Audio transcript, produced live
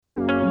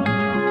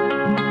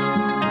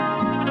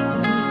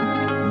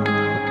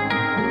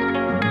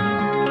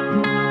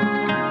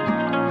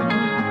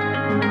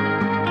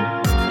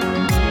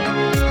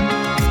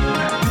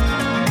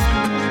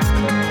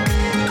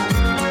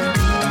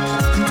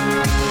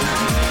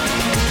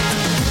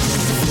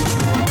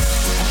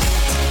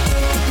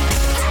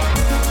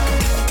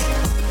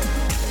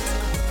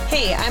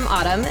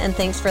Autumn, and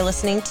thanks for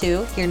listening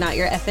to You're Not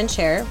Your Effin'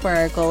 Chair, where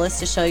our goal is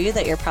to show you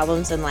that your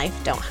problems in life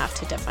don't have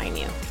to define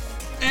you.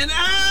 And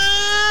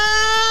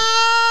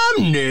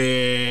I'm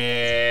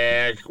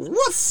Nick.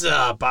 What's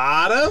up,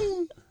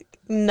 Autumn?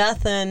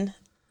 Nothing.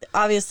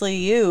 Obviously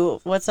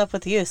you. What's up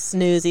with you,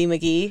 Snoozy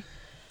McGee?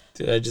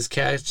 Dude, I just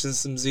catching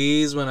some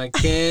Z's when I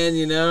can,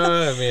 you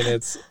know? I mean,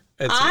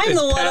 I'm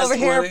the one over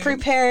here wedding,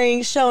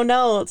 preparing show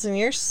notes, and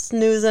you're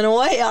snoozing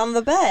away on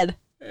the bed.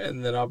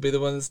 and then I'll be the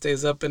one that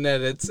stays up and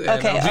edits. And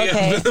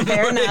Okay,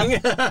 fair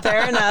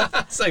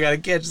enough. So I gotta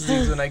catch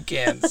Z's when I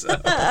can. So.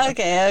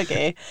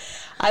 Okay.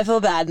 I feel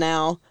bad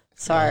now.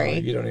 Sorry. No,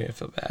 you don't even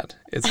feel bad.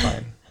 It's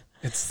fine.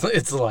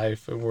 It's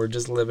life, and we're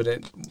just living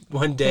it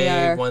one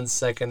day, 1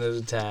 second at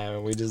a time,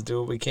 and we just do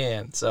what we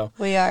can. So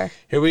We are.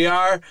 here we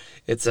are.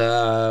 It's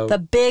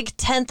The big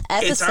 10th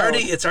episode.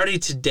 It's already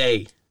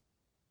today.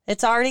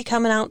 It's already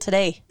coming out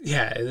today.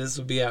 Yeah, this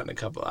will be out in a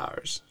couple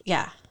hours.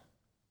 Yeah.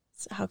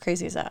 So how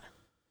crazy is that?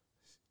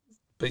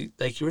 But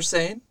like you were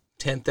saying,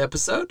 10th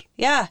episode?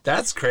 Yeah.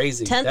 That's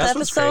crazy. 10th That's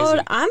what's episode.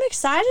 crazy. I'm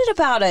excited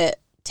about it.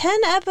 10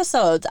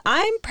 episodes.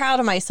 I'm proud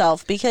of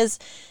myself because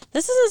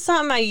this isn't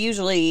something I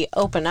usually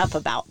open up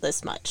about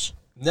this much.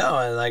 No,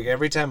 and like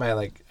every time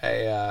I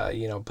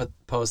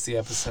post the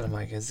episode, I'm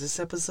like, is this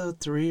episode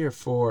 3 or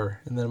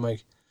 4? And then I'm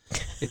like,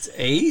 it's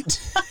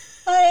 8?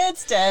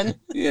 It's 10.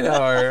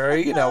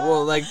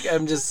 Well, like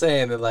I'm just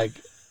saying that like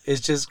it's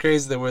just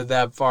crazy that we're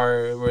that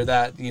far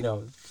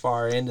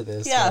into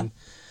this. Yeah. And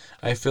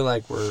I feel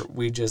like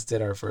we just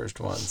did our first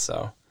one,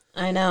 so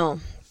I know.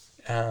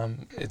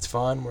 it's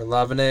fun. We're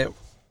loving it.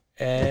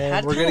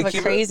 And we're gonna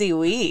keep a crazy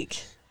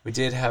week. We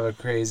did have a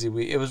crazy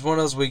week. It was one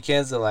of those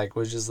weekends that like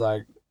was just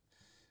like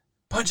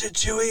punch it,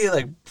 Chewy,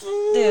 like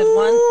Dude,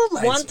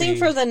 one thing speed.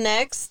 for the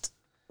next.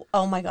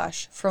 Oh my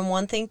gosh, from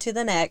one thing to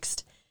the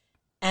next,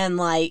 and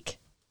like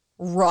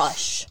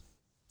rush.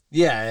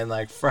 Yeah, and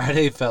like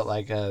Friday felt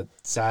like a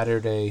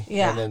Saturday,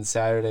 Yeah. and then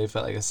Saturday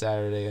felt like a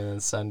Saturday, and then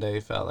Sunday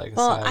felt like a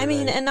Well, Saturday. I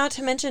mean, and not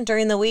to mention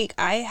during the week,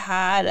 I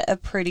had a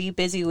pretty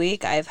busy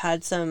week. I've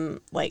had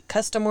some like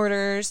custom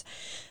orders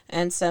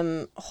and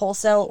some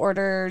wholesale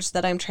orders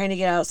that I'm trying to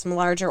get out, some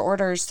larger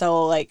orders.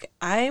 So like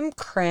I'm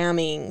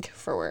cramming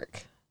for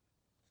work.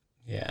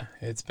 Yeah,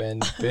 it's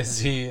been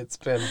busy. It's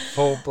been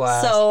full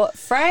blast. So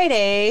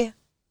Friday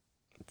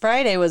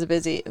was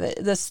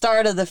the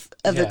start of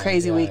the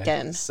crazy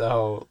weekend.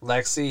 So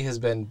Lexi has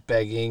been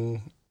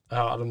begging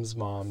Autumn's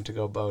mom to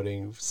go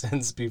boating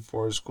since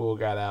before school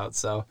got out.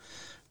 So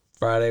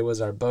Friday was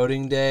our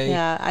boating day.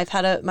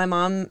 Yeah, my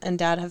mom and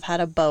dad have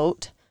had a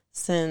boat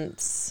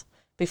since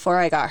before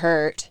I got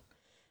hurt.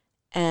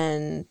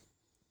 And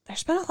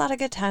there's been a lot of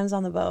good times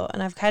on the boat.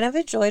 And I've kind of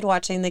enjoyed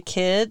watching the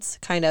kids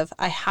kind of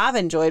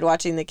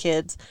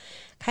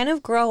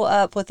grow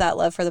up with that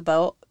love for the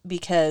boat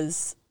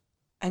because,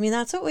 I mean,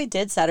 that's what we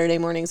did Saturday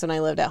mornings when I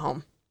lived at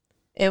home.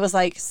 It was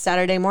like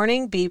Saturday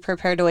morning, be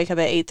prepared to wake up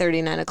at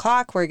 8:30, 9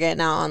 o'clock. We're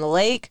getting out on the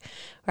lake.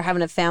 We're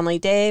having a family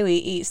day. We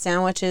eat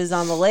sandwiches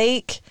on the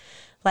lake.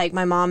 Like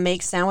my mom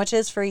makes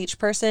sandwiches for each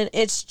person.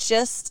 It's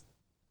just,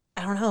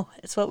 I don't know.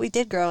 It's what we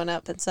did growing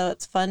up. And so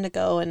it's fun to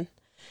go, and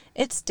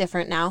it's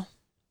different now.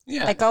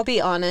 Yeah. Like, I'll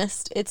be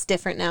honest, it's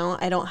different now.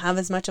 I don't have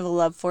as much of a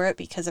love for it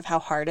because of how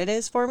hard it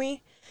is for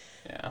me.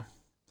 Yeah.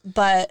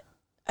 But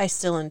I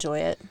still enjoy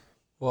it.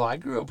 Well, I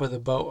grew up with a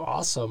boat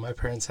also. My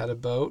parents had a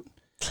boat.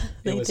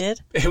 They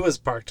did? It was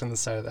parked on the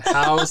side of the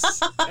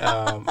house.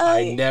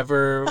 I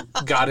never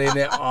got in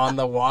it on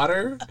the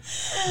water,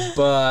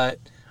 but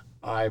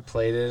I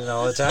played in it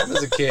all the time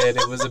as a kid.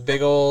 It was a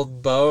big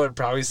old boat. It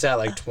probably sat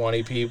like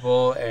 20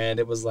 people, and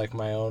it was like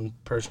my own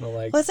personal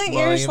like. Wasn't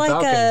yours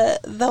like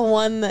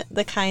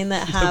the kind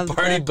that have the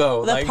party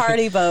boat? The like,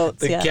 party boats.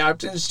 The yeah.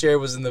 captain's chair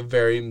was in the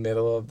very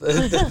middle of the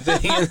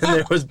thing, and then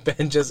there was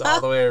benches all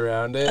the way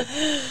around it.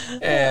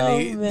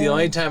 And the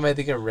only time I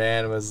think it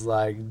ran was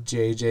like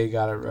JJ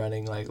got it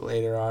running like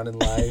later on in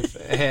life,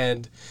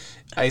 and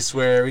I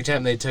swear every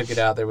time they took it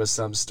out, there was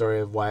some story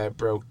of why it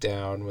broke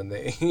down when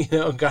they,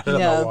 got it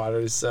on the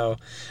water. So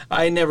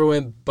I never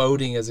went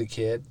boating as a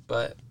kid,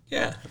 but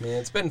yeah, I mean,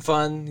 it's been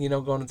fun,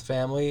 going with the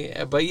family.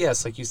 But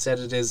yes, like you said,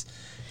 it is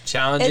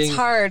challenging. It's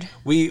hard.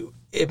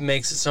 It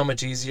makes it so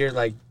much easier,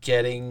 like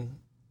getting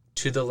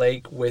to the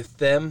lake with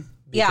them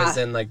because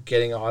then like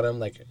getting Autumn,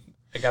 like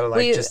I gotta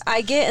like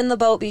I get in the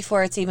boat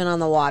before it's even on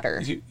the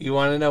water. You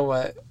want to know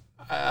what?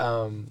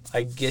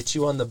 I get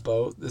you on the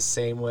boat the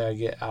same way I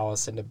get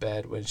Alice into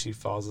bed when she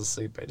falls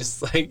asleep. I just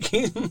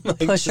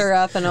push her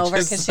up and over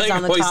because she's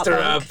on the top hoist her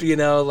bunk.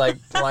 up, like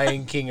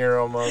Lion King her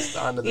almost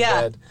onto the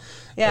bed.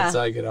 Yeah. That's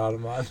how I get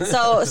Autumn on.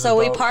 So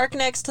we park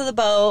next to the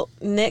boat.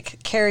 Nick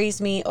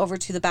carries me over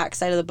to the back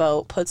side of the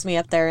boat, puts me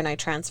up there, and I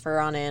transfer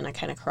on in. I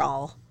kind of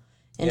crawl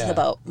into the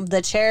boat.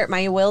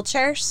 My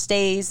wheelchair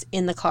stays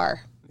in the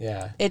car.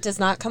 Yeah. It does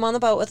not come on the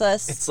boat with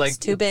us. It's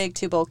too big,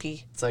 too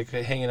bulky. It's like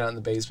hanging out in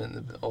the basement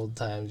in the old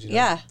times.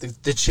 Yeah.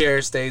 The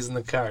chair stays in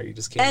the car. You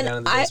just can't down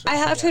in the basement. I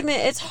have to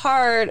admit, it's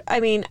hard. I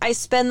mean, I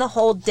spend the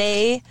whole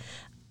day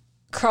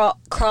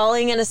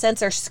crawling in a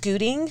sense or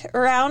scooting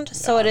around.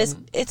 So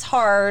it's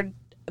hard.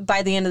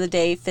 by the end of the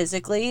day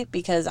physically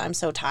because I'm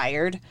so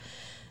tired.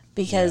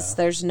 Because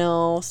there's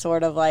no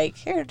sort of like,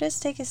 here,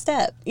 just take a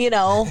step,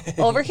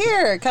 over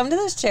here, come to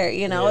this chair,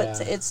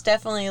 it's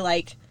definitely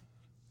like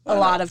a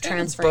lot of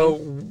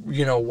transferring.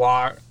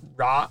 Boat,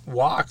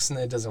 walks and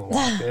it doesn't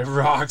walk. It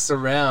rocks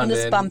around. And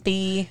it's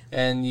bumpy.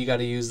 And you got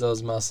to use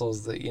those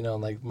muscles that,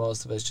 like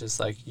most of us just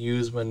like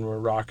use when we're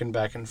rocking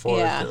back and forth.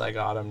 Yeah. That, like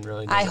Autumn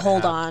really I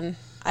hold on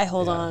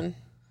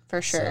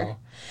for sure.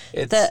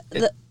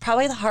 So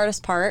probably the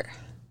hardest part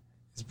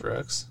is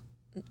Brooks.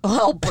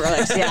 Well,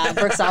 Brooks, yeah.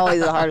 Brooks is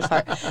always the hardest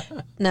part.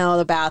 No,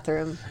 the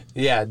bathroom.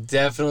 Yeah,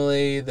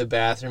 definitely the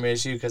bathroom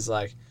issue because,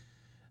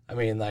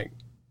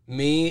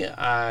 me,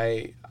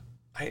 I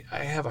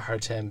have a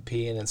hard time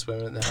peeing and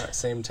swimming at the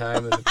same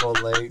time in the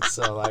cold lake.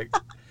 So, I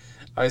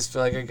always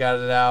feel like I got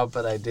it out,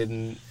 but I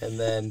didn't. And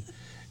then,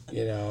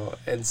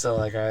 and so,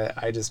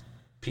 I just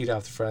peed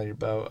off the front of your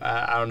boat.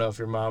 I don't know if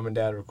your mom and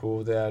dad were cool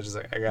with it. I was just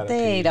like, I gotta pee.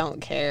 They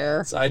don't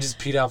care. So I just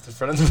peed off the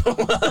front of the boat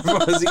while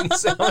everyone was eating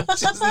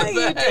sandwiches in the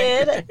You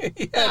back. did?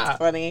 Yeah. That's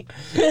funny.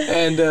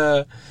 And,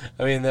 that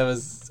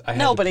was...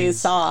 Nobody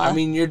saw. I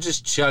mean, you're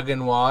just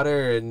chugging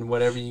water and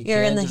whatever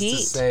You're in the just heat.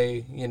 to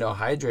stay,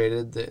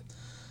 hydrated. That,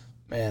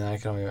 man,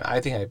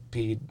 I think I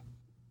peed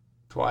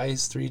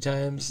twice, 3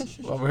 times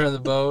while we were on the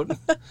boat.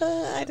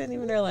 I didn't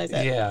even realize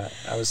that. Yeah,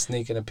 I was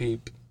sneaking a pee.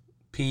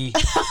 Peep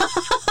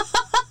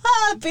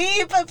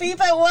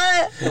at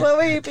what? What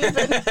were you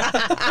peeping?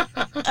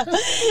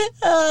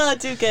 Oh,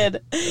 too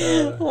good.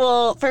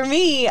 Well, for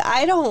me,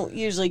 I don't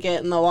usually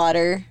get in the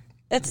water.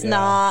 It's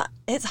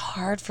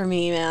hard for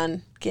me,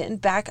 man. Getting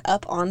back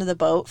up onto the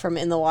boat from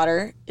in the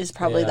water is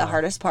probably the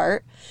hardest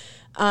part.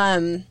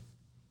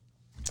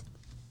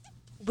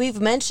 We've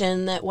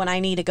mentioned that when I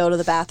need to go to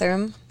the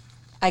bathroom,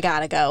 I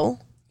gotta go.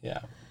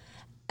 Yeah.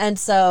 And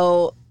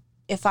so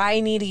if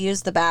I need to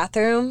use the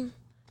bathroom,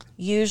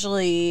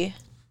 usually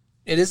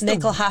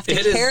Nick will have to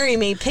carry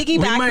me, piggyback me.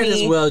 We might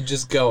as well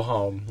just go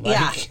home.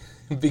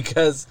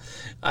 Because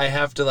I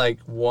have to,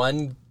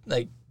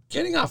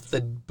 getting off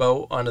the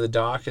boat onto the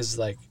dock is,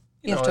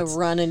 you have to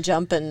run and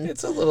jump and...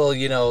 It's a little,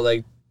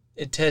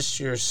 it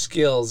tests your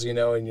skills,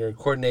 and your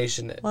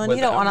coordination. Well, and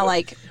you don't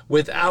want to,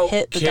 without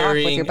hit the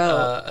carrying dock with your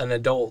boat. An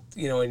adult,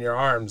 in your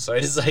arms. So I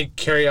just,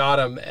 carry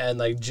Autumn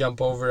and,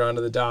 jump over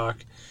onto the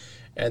dock.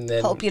 And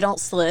then... Hope you don't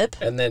slip.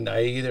 And then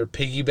I either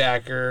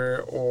piggyback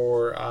her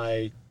or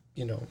I,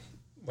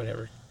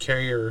 whatever,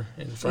 carry her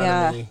in front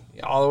of me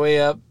all the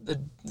way up the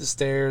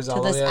stairs, to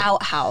all the way this up.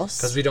 outhouse.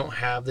 Because we don't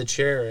have the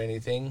chair or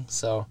anything.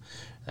 So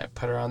I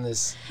put her on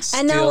this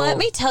And now let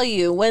me tell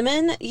you,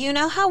 women, you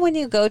know how when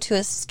you go to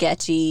a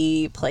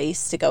sketchy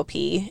place to go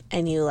pee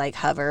and you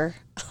hover?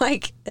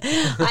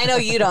 I know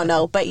you don't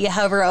know, but you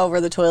hover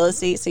over the toilet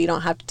seat so you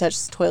don't have to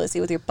touch the toilet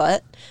seat with your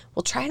butt.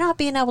 Well, try not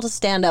being able to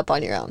stand up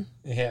on your own.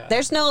 Yeah.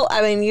 There's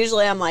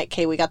usually I'm like,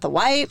 okay, we got the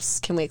wipes.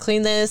 Can we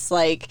clean this?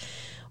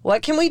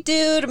 What can we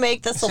do to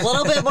make this a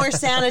little bit more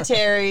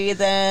sanitary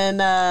than,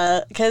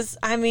 because,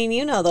 the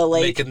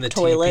lake Making the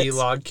toilets. TP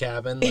log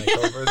cabin,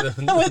 over the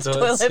with toilet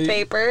toilet seat.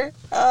 paper.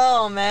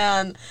 Oh,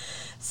 man.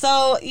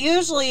 So,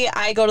 usually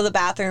I go to the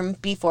bathroom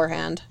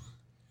beforehand.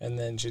 And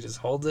then she just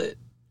holds it,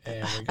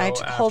 and we go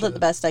I hold it the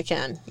best I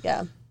can,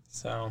 yeah.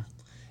 So,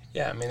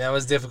 yeah, that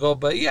was difficult,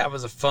 but, it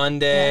was a fun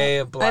day,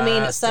 a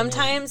blast.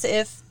 Sometimes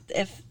if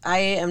I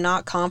am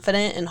not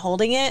confident in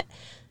holding it,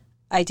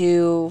 I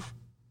do...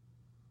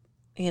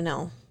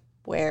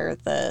 wear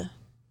the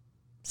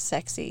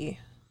sexy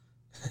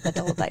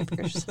adult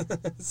diapers.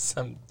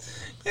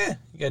 You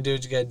gotta do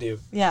what you gotta do.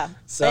 Yeah.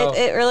 So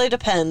it really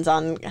depends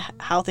on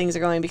how things are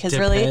going because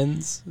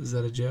depends? Is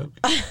that a joke?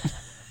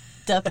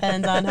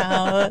 Depends on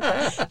how.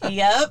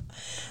 Yep.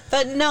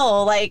 But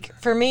no,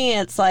 for me,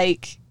 it's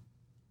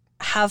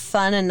have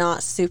fun and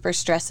not super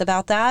stress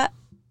about that,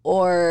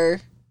 or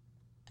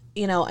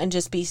and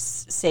just be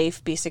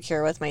safe, be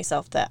secure with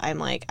myself that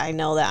I'm I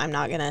know that I'm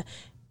not gonna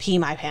pee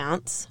my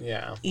pants.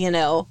 Yeah.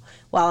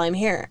 While I'm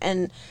here.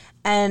 And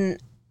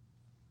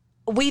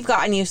we've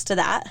gotten used to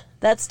that.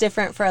 That's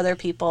different for other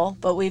people,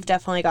 but we've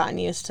definitely gotten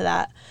used to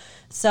that.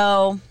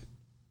 So,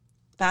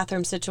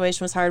 bathroom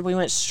situation was hard. We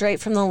went straight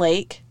from the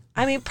lake.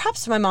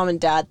 Props to my mom and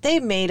dad. They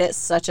made it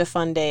such a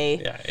fun day.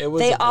 Yeah, it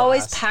was. They a blast.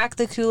 always pack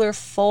the cooler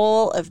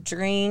full of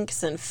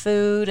drinks and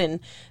food and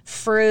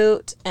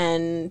fruit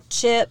and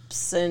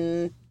chips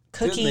and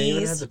cookies. They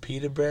even had the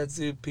pita bread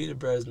soup. Pita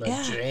bread is my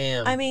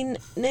jam.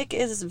 Nick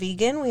is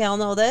vegan. We all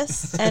know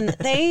this. And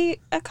they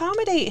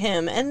accommodate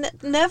him. And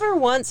never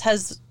once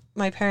has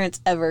my parents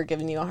ever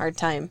given you a hard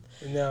time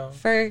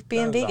for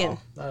being vegan.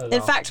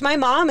 In fact, my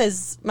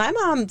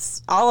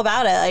mom's all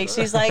about it.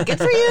 She's like, good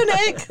for you,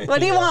 Nick. What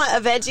do you want?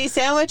 A veggie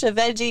sandwich? A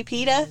veggie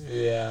pita?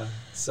 Yeah.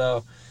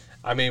 So,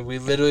 we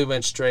literally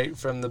went straight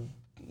from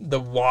the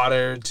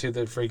water to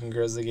the freaking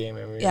Grizzly game.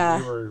 We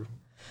were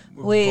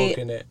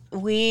booking it.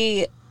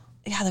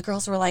 The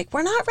girls were like,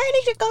 we're not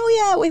ready to go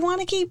yet. We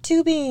want to keep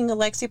tubing.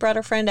 Alexi brought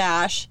her friend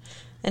Ash,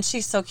 and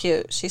she's so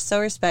cute. She's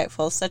so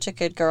respectful, such a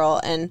good girl.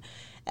 And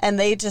And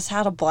they just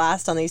had a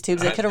blast on these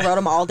tubes. They could have rode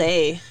them all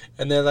day.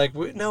 And they're like,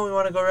 no, we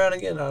want to go around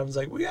again. And I was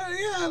like,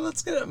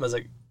 let's get them. I was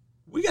like,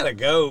 we got to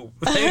go.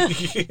 We're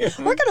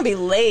going to be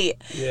late.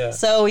 Yeah.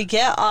 So we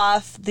get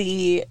off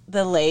the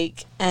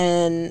lake,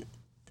 and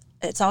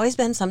it's always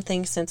been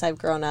something since I've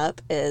grown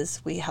up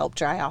is we help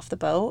dry off the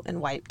boat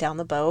and wipe down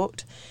the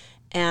boat.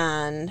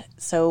 And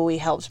so we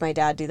helped my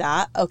dad do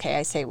that. Okay,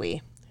 I say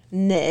we.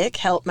 Nick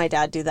helped my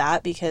dad do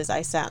that because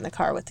I sat in the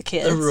car with the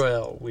kids. The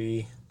royal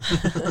we.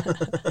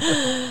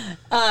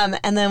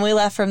 And then we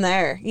left from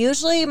there.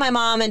 Usually my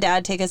mom and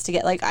dad take us to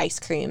get like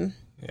ice cream.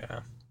 Yeah.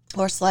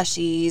 Or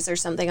slushies or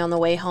something on the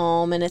way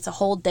home. And it's a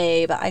whole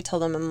day. But I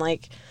told them, I'm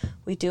like,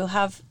 we do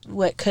have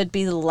what could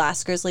be the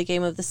last Grizzly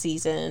game of the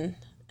season.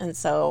 And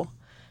so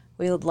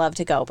we would love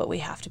to go, but we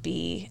have to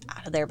be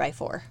out of there by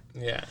 4.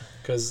 Yeah,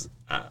 because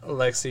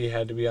Lexi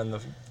had to be on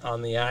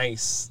the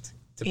ice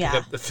to pick Yeah.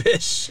 up the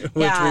fish, which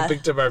Yeah. we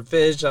picked up our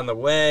fish on the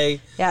way.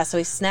 Yeah, so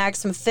we snagged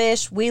some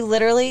fish. We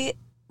literally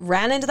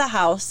ran into the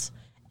house.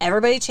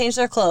 Everybody changed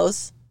their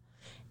clothes.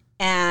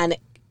 And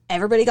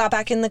everybody got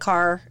back in the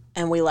car,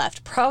 and we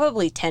left.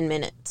 Probably 10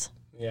 minutes.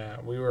 Yeah,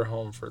 we were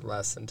home for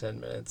less than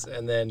 10 minutes.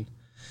 And then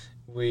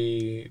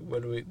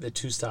the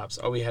 2 stops.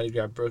 Oh, we had to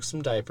grab Brooke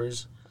some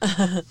diapers.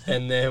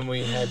 And then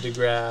we had to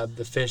grab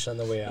the fish on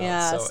the way out.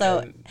 Yeah,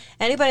 so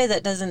anybody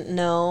that doesn't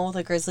know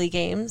the Grizzly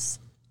games,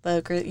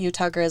 the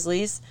Utah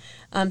Grizzlies,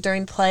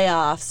 during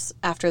playoffs,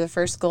 after the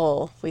first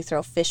goal, we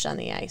throw fish on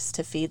the ice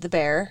to feed the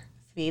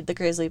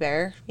grizzly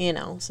bear,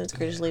 since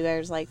grizzly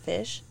bears like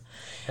fish.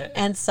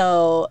 And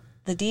so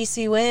the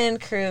DC Wind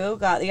crew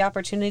got the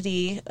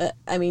opportunity.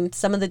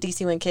 Some of the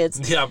DC Wind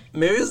kids. Yeah,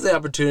 maybe it was the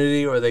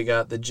opportunity or they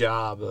got the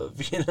job of,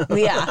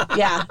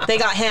 Yeah, they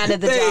got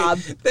handed the job.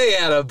 They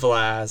had a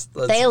blast.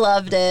 They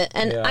loved it.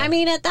 And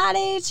Yeah. at that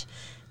age,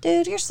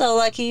 dude, you're so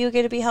lucky you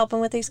get to be helping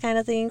with these kind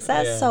of things.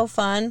 That's so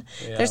fun.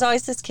 Yeah. There's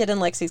always this kid in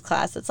Lexi's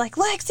class that's like,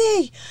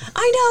 Lexi,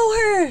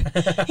 I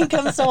know her. He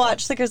comes to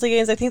watch the Grizzly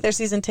games. I think they're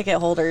season ticket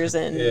holders,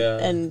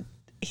 and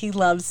he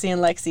loves seeing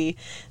Lexi.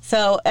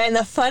 So, and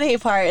the funny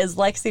part is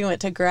Lexi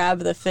went to grab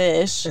the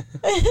fish. And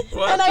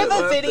I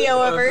have a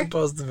video of her.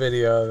 Post the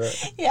video of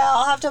it. Yeah,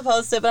 I'll have to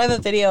post it, but I have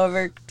a video of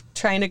her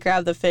trying to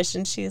grab the fish,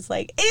 and she's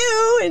like,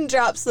 ew, and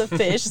drops the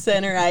fish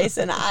center ice,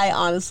 and I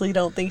honestly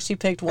don't think she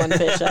picked one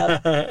fish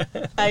up.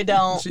 I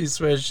don't. She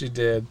swears she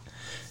did.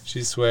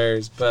 She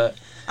swears, but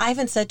I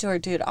even said to her,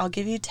 dude, I'll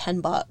give you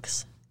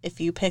 $10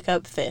 if you pick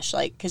up fish,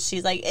 because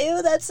she's like,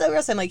 ew, that's so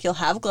gross. I'm like, you'll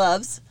have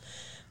gloves.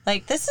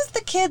 This is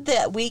the kid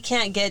that we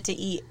can't get to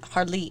eat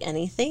hardly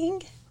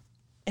anything.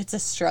 It's a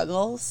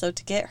struggle. So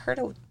to get her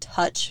to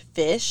touch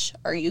fish,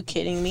 are you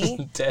kidding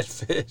me? dead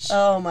fish.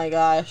 Oh my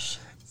gosh.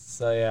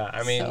 So yeah,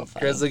 So funny.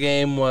 Grizzly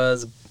game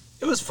was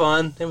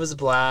fun. It was a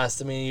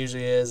blast. It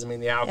usually is.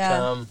 The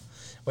outcome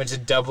went to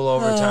double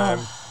overtime.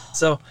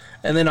 So,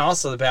 and then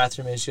also the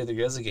bathroom issue of the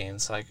Grizzly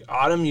games.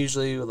 Autumn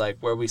usually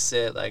where we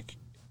sit,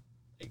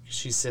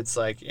 she sits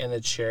in a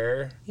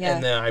chair,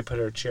 and then I put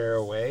her chair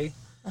away.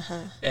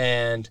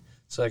 And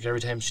so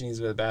every time she needs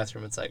to go to the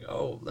bathroom, it's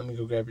oh, let me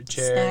go grab your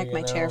chair. Snag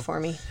my chair for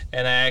me.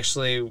 And I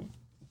actually,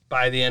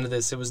 by the end of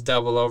this, it was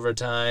double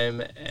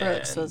overtime.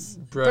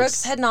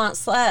 Brooks had not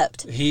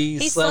slept.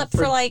 He slept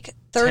for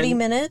 30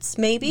 minutes,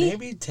 maybe?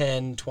 Maybe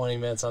 10, 20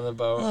 minutes on the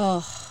boat.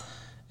 Oh.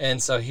 And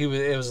so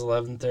it was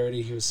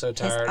 11:30. He was so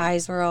tired. His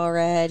eyes were all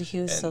red. He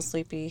was so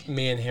sleepy.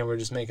 Me and him were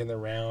just making the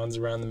rounds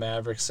around the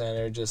Maverick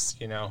Center, just,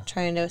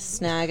 trying to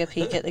snag a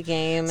peek at the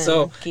game and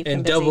so, keep him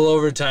in busy. double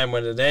overtime,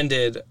 when it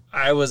ended,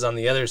 I was on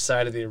the other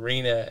side of the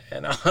arena,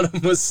 and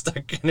Autumn was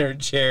stuck in her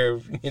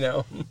chair,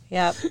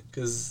 Yep.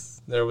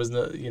 because there was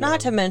no, Not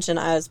to mention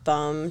I was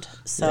bummed,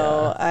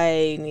 so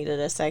I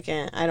needed a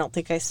second. I don't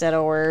think I said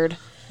a word.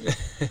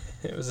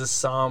 It was a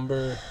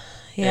somber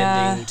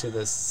ending to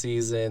the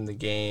season, the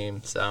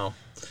game. So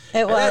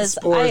it was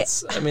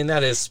sports.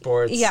 That is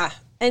sports. Yeah,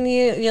 and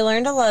you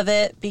learn to love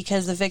it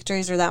because the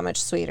victories are that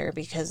much sweeter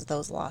because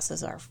those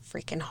losses are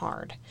freaking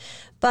hard.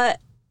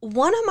 But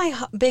one of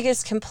my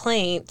biggest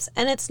complaints,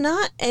 and it's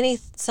not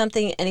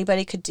something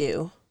anybody could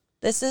do.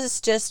 This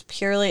is just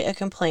purely a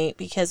complaint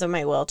because of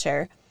my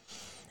wheelchair.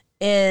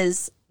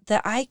 Is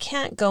that I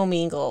can't go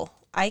mingle.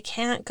 I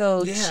can't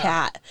go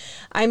chat.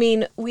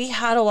 We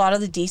had a lot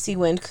of the DC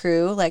Wind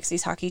crew,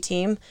 Lexi's hockey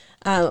team.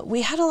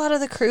 We had a lot of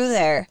the crew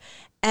there.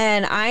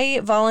 And I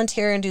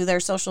volunteer and do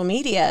their social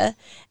media.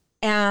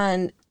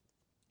 And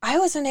I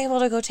wasn't able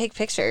to go take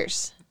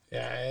pictures.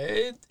 Yeah,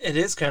 it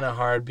is kind of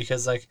hard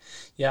because, I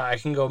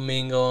can go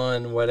mingle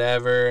and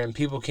whatever. And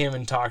people came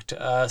and talked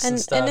to us and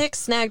stuff. And Nick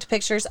snagged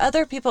pictures.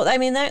 Other people,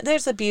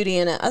 there's a beauty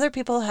in it. Other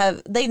people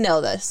they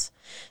know this.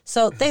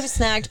 So they've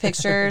snagged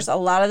pictures. A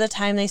lot of the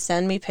time they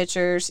send me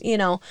pictures,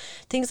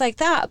 things like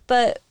that.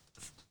 But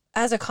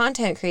as a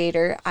content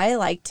creator, I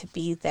like to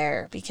be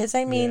there because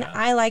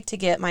I like to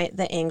get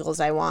the angles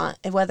I want,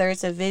 whether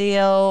it's a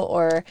video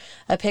or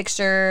a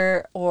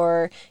picture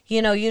or,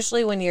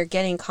 usually when you're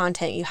getting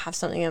content, you have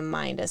something in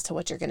mind as to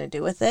what you're going to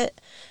do with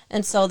it.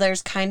 And so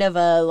there's kind of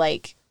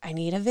I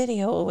need a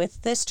video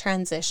with this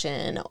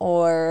transition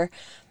or,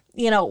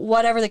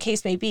 whatever the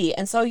case may be.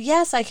 And so,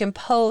 yes, I can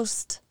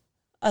post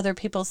other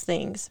people's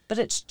things, but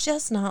it's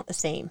just not the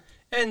same.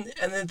 And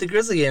at the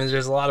Grizzly games,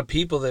 there's a lot of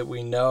people that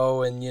we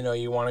know and,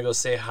 you want to go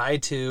say hi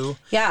to.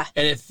 Yeah.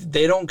 And if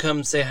they don't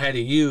come say hi to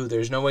you,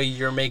 there's no way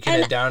you're making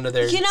it down to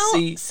their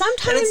seat.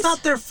 Sometimes... And it's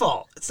not their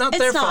fault. It's not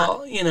their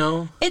fault,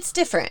 It's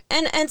different.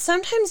 And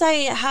sometimes I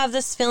have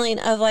this feeling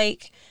of,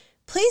 like,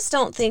 please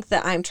don't think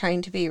that I'm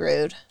trying to be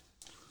rude.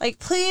 Like,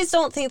 please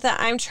don't think that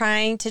I'm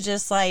trying to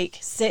just, like,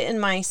 sit in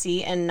my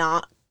seat and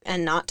not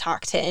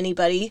talk to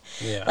anybody.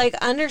 Yeah. Like,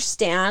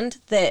 understand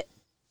that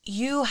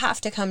you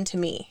have to come to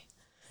me.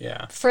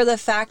 Yeah. For the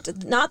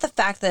fact, not the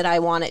fact that I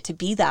want it to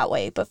be that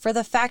way, but for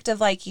the fact of,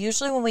 like,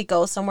 usually when we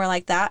go somewhere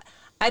like that,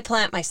 I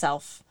plant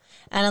myself.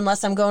 And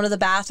unless I'm going to the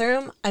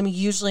bathroom, I'm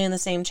usually in the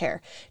same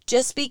chair.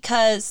 Just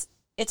because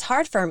it's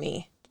hard for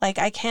me. Like,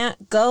 I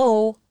can't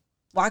go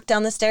walk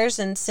down the stairs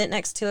and sit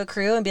next to a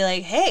crew and be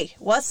like, hey,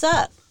 what's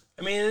up?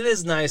 I mean, it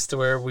is nice to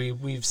where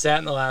we've sat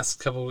in the last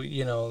couple,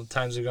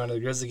 times we've gone to the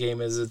Grizzly game,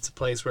 is it's a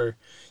place where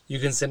you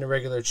can sit in a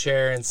regular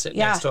chair and sit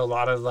next to a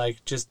lot of,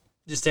 like, just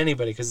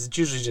anybody, because it's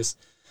usually just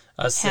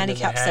us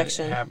handicap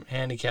section,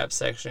 handicap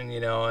section,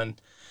 and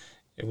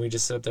we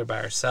just sit up there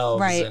by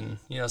ourselves, right. And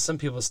some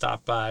people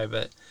stop by,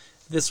 but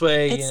this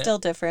way it's still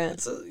different.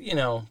 It's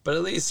but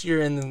at least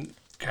you're in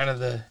kind of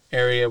the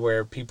area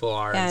where people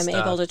are. Yeah, and I'm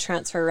able to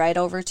transfer right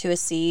over to a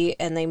seat,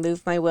 and they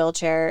move my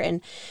wheelchair.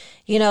 And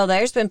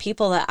there's been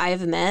people that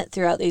I've met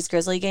throughout these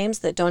Grizzly games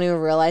that don't even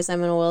realize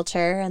I'm in a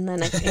wheelchair, and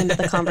then into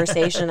the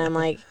conversation, I'm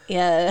like,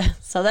 yeah,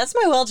 so that's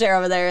my wheelchair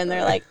over there, and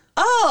they're like,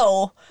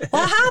 oh,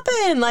 what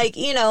happened? Like,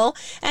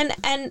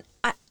 and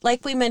I,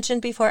 like we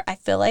mentioned before, I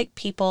feel like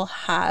people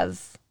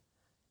have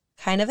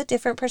kind of a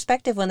different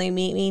perspective when they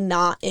meet me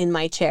not in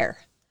my chair.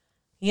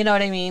 You know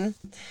what I mean?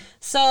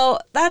 So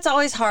that's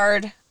always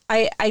hard.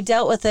 I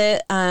dealt with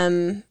it.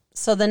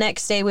 So the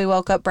next day we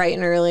woke up bright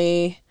and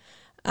early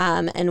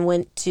and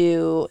went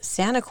to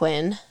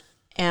Santaquin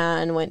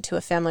and went to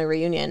a family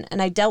reunion.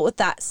 And I dealt with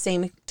that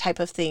same type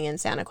of thing in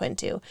Santaquin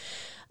too,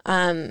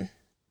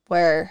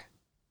 where...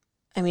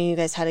 you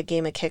guys had a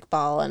game of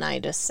kickball, and I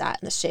just sat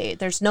in the shade.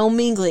 There's no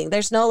mingling.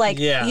 There's no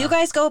you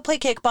guys go play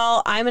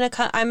kickball.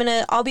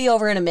 I'll be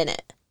over in a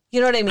minute.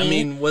 You know what I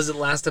mean? Was it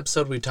last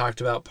episode we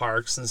talked about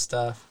parks and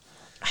stuff?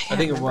 I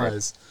think remember. It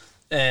was.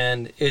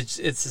 And it's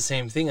the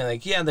same thing.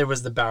 Like, yeah, there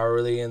was the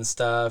Bowery and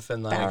stuff,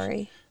 and like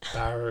Bowery.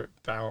 Bower,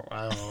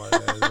 I don't know what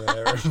it is,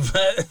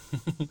 whatever.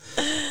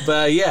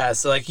 But yeah,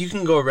 so like you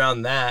can go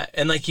around that,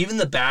 and like even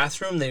the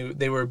bathroom,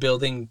 they were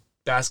building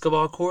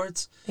basketball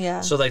courts.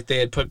 Yeah. So like they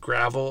had put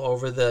gravel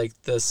over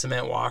the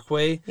cement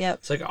walkway. Yep.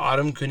 So like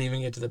Autumn couldn't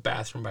even get to the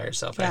bathroom by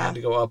herself. Yeah. I had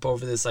to go up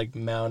over this like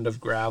mound of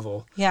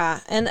gravel. Yeah.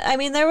 And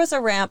there was a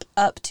ramp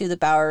up to the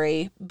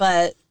Bowery,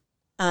 but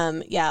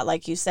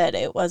like you said,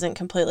 it wasn't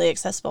completely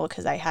accessible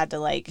because I had to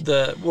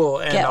get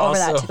over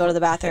that to go to the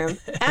bathroom.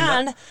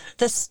 And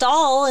the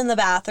stall in the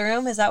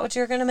bathroom, is that what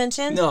you were going to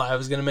mention? No, I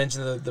was going to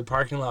mention the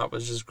parking lot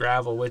was just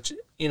gravel, which,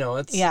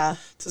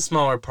 it's a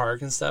smaller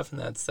park and stuff,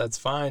 and that's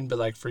fine. But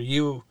like for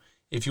you,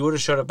 if you would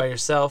have showed up by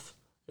yourself,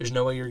 there's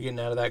no way you're getting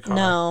out of that car.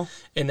 No.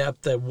 And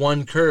up the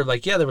one curb,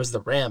 there was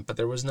the ramp, but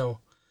there was no...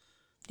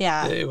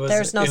 Yeah,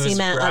 there's no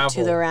cement gravel, up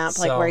to the ramp,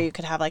 where you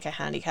could have a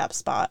handicap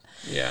spot.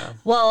 Yeah.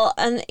 Well,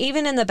 and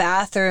even in the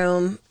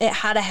bathroom, it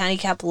had a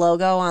handicap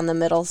logo on the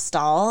middle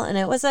stall, and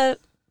it was a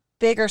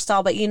bigger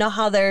stall. But you know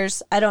how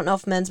I don't know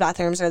if men's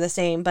bathrooms are the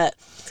same, but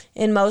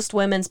in most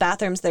women's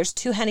bathrooms, there's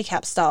 2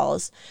 handicap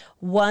stalls.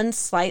 One's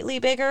slightly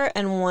bigger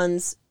and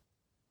one's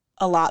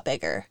a lot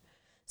bigger.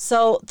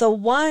 So the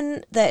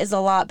one that is a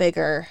lot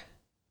bigger,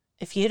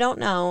 if you don't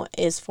know,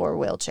 is for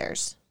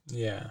wheelchairs.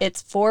 Yeah.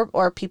 It's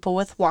for people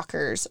with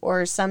walkers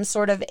or some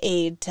sort of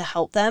aid to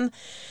help them.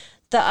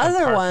 The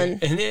other one...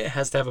 And it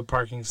has to have a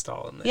parking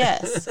stall in there.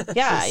 Yes.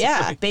 Yeah,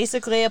 yeah.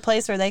 Basically a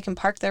place where they can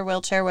park their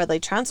wheelchair where they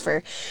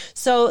transfer.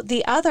 So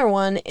the other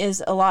one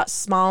is a lot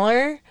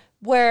smaller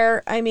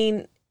where,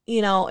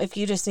 if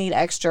you just need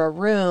extra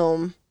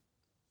room,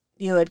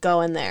 you would go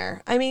in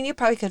there. You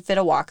probably could fit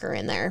a walker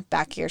in there,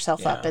 back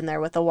yourself up in there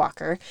with a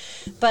walker,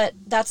 but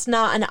that's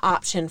not an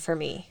option for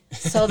me.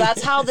 So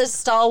that's how this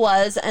stall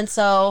was. And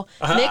so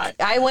Nick,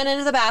 I went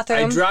into the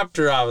bathroom. I dropped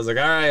her off. I was like,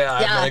 all right,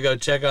 I'm going to go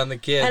check on the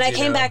kids. And I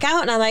came back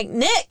out and I'm like,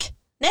 Nick,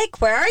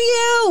 where are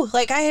you?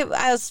 Like, I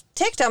was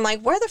ticked. I'm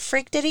like, where the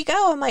freak did he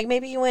go? I'm like,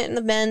 maybe he went in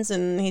the men's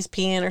and he's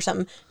peeing or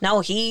something. No,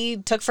 he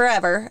took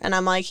forever. And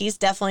I'm like, he's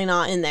definitely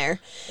not in there.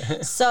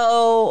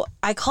 So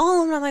I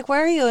call him and I'm like,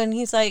 where are you? And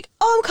he's like,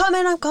 oh,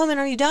 I'm coming.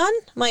 Are you done?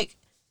 I'm like,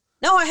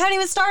 no, I hadn't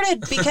even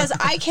started because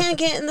I can't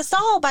get in the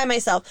stall by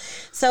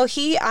myself. So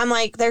I'm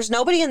like, there's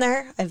nobody in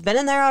there. I've been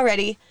in there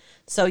already.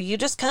 So you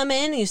just come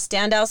in, you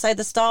stand outside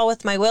the stall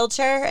with my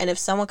wheelchair. And if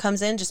someone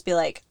comes in, just be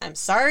like, I'm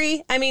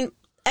sorry.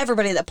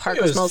 Everybody that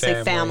parked was mostly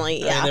family.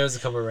 Yeah. There was a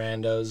couple of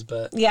randos,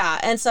 but... Yeah,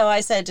 and so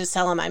I said, just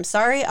tell him I'm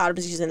sorry.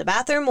 Autumn's using the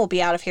bathroom. We'll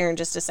be out of here in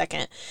just a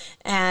second.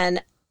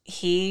 And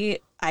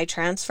I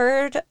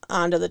transferred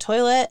onto the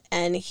toilet,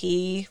 and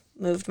he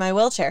moved my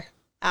wheelchair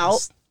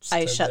out.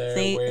 I shut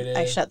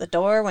the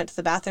door, went to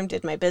the bathroom,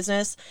 did my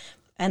business,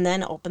 and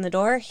then opened the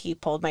door. He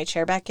pulled my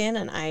chair back in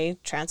and I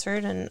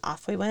transferred and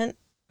off we went,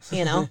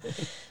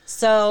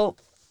 So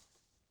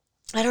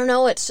I don't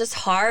know. It's just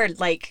hard.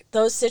 Like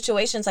those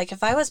situations, like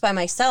if I was by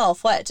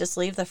myself, just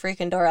leave the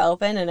freaking door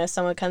open. And if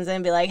someone comes in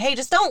and be like, hey,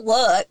 just don't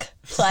look.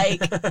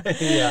 Like,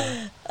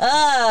 Yeah.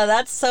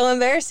 That's so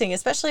embarrassing,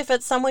 especially if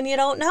it's someone you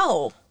don't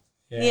know,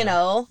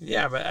 Yeah.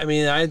 Yeah. But I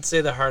mean, I'd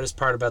say the hardest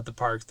part about the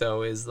park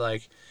though, is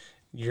like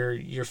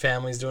your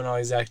family's doing all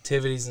these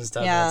activities and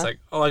stuff. Yeah. And it's like,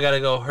 oh, I got to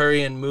go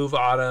hurry and move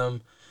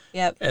Autumn.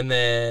 Yep. And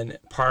then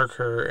park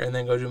her and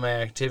then go do my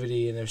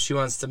activity. And if she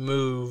wants to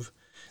move,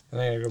 then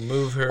I gotta go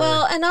move her.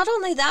 Well, and not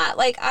only that,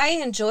 like I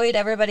enjoyed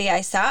everybody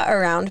I sat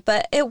around,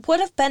 but it would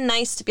have been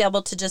nice to be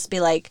able to just be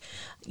like,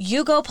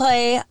 you go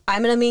play,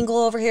 I'm going to mingle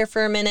over here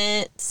for a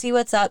minute, see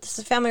what's up. This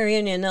is a family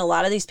reunion. A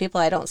lot of these people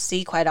I don't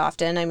see quite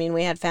often. I mean,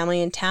 we had family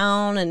in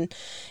town and,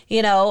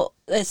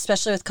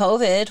 especially with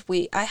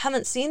COVID, I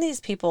haven't seen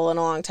these people in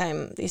a long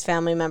time, these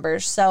family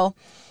members. So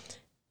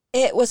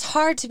it was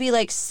hard to be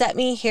like, set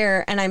me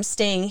here and I'm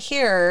staying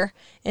here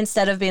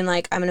instead of being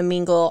like, I'm going to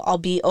mingle. I'll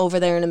be over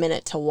there in a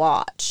minute to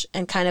watch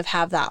and kind of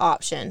have that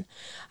option.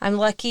 I'm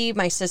lucky.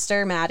 My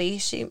sister,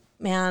 Maddie,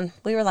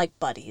 we were like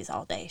buddies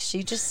all day.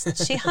 She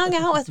hung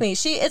out with me.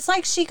 It's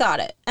like she got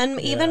it. And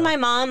even my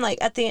mom, like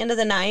at the end of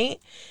the night,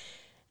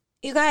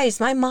 you guys,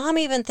 my mom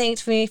even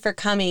thanked me for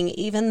coming,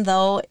 even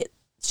though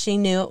she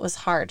knew it was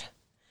hard.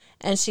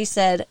 And she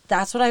said,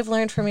 that's what I've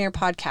learned from your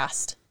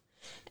podcast.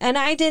 And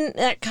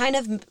that kind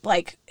of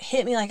like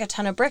hit me like a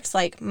ton of bricks.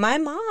 Like my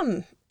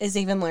mom is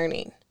even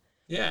learning.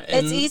 Yeah.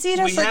 It's easy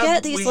to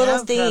forget these little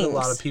things. We have had a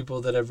lot of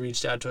people that have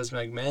reached out to us and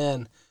like,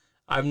 man,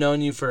 I've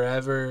known you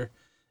forever.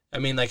 I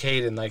mean, like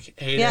Hayden,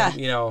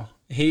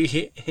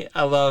 he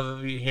I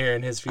love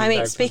hearing his feedback. I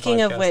mean, speaking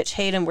of which,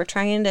 Hayden, we're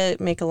trying to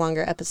make a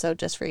longer episode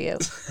just for you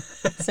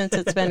since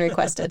it's been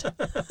requested.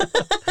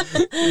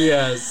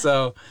 Yeah.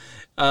 So,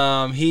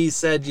 he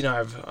said,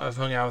 I've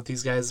hung out with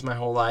these guys my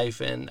whole life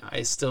and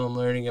I still am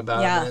learning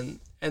about them.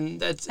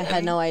 And I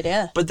had no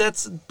idea. But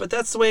that's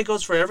the way it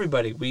goes for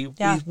everybody. We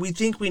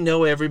think we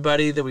know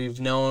everybody that we've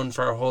known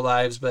for our whole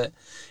lives, but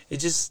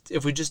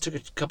if we just took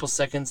a couple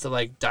seconds to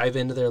like dive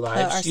into their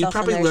lives, you'd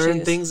probably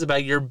learn things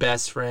about your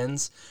best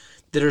friends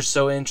that are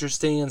so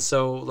interesting and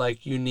so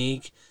like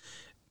unique,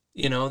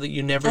 that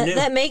you never knew.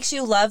 That makes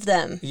you love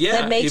them. Yeah,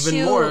 that makes even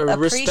you more,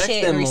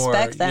 appreciate and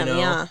respect them.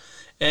 Yeah.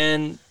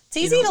 And it's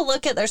easy to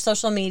look at their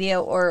social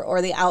media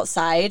or the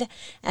outside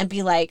and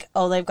be like,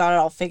 oh, they've got it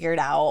all figured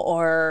out,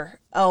 or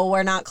oh,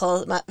 we're not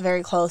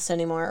very close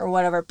anymore, or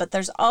whatever. But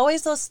there's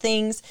always those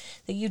things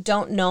that you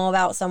don't know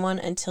about someone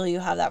until you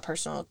have that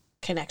personal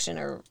connection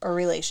or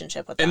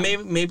relationship with them.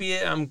 And maybe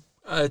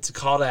it's a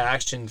call to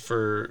action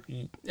for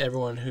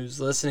everyone who's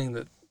listening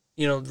that,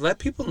 let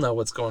people know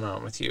what's going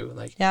on with you.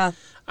 Like, yeah,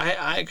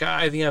 I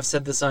think I've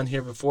said this on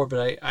here before,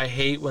 but I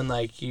hate when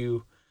like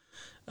you.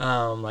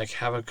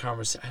 Have a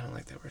conversation. I don't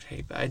like that word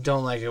hate, but I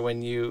don't like it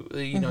when you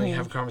you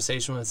have a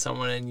conversation with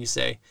someone and you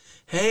say,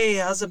 hey,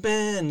 how's it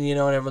been? And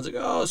everyone's like,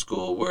 oh,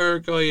 school,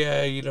 work. Oh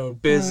yeah.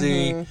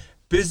 Busy,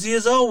 busy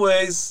as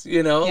always,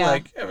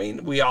 like, I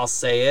mean, we all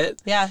say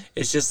it. Yeah.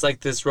 It's just like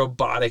this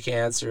robotic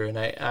answer. And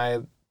I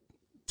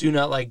do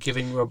not like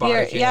giving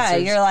robotic answers. Yeah.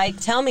 You're like,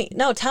 tell me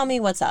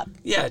what's up.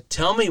 Yeah.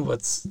 Tell me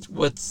what's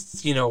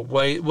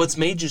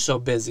made you so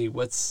busy.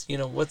 What's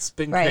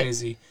been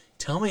crazy.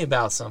 Tell me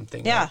about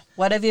something. Yeah.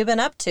 What have you been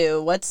up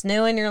to? What's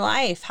new in your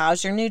life?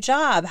 How's your new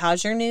job?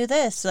 How's your new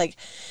this? Like,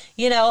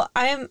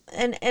 and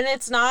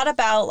it's not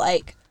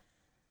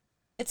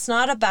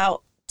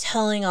about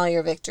telling all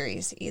your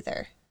victories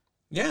either.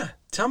 Yeah.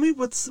 Tell me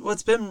what's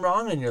been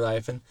wrong in your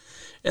life. And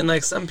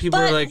like some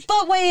people are like.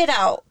 But weigh it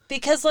out,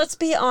 because let's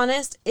be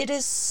honest, it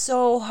is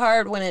so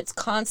hard when it's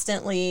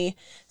constantly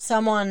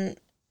someone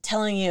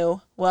telling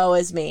you, woe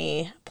is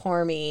me,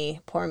 poor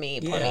me.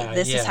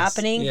 This is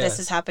happening. Yes. This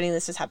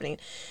is happening.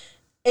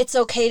 It's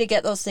okay to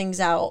get those things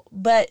out.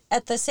 But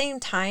at the same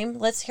time,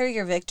 let's hear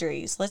your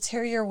victories. Let's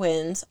hear your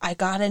wins. I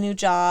got a new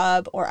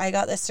job, or I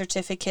got this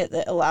certificate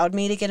that allowed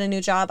me to get a new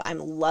job. I'm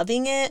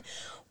loving it.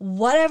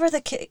 Whatever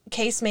the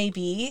case may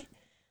be,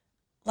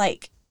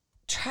 like,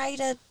 try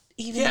to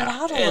even it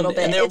out a little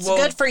bit. It's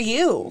good for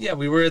you. Yeah,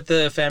 we were at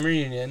the family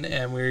reunion,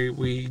 and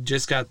we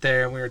just got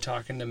there, and we were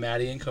talking to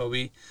Maddie and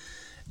Kobe.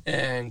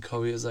 And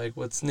Kobe was like,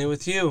 what's new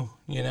with you?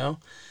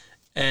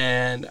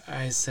 And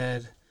I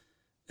said,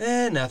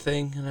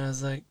 nothing. And I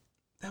was like,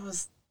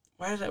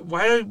 why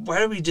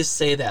did we just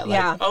say that? Like,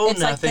 yeah, oh,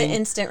 it's nothing. Like the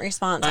instant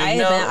response. I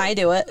admit I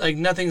do it. Like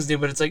nothing's new,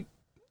 but it's like,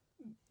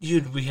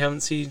 dude, we haven't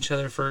seen each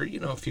other for,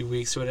 a few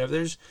weeks or whatever.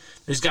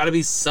 There's got to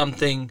be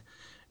something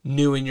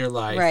new in your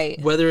life.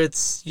 Right. Whether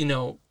it's,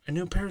 a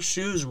new pair of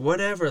shoes,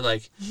 whatever,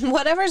 like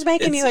whatever's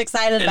making you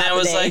excited about it. And I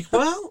was day. like,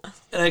 well,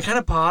 and I kind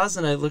of paused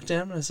and I looked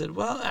down and I said,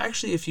 well,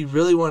 actually, if you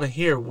really want to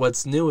hear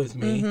what's new with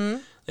me,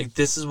 like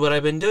this is what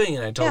I've been doing.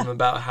 And I told him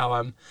about how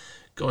I'm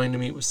going to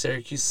meet with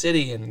Syracuse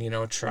City and,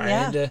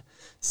 trying to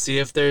see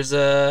if there's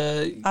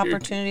a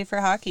opportunity for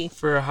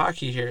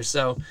hockey here.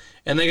 So,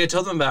 and like I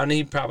told him about it, and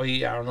he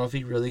probably, I don't know if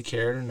he really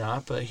cared or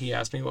not, but he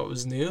asked me what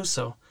was new.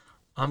 So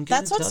I'm going to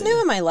That's what's tell new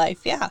you. in my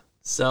life. Yeah.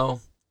 So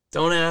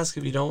don't ask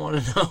if you don't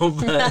want to know,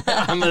 but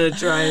I'm going to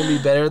try and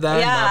be better at that.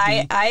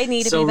 Yeah, I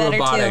need to so be better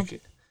robotic. too.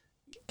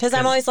 Because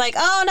I'm always like,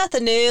 oh,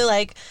 nothing new.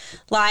 Like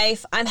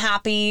life, I'm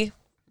happy.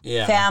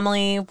 Yeah.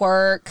 Family,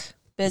 work,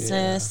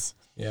 business.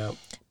 Yeah.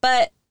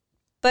 But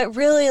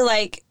really,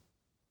 like,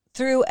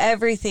 through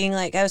everything,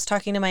 like, I was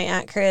talking to my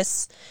Aunt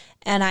Chris,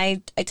 and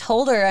I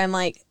told her, I'm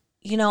like,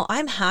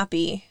 I'm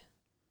happy.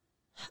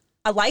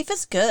 Life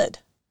is good.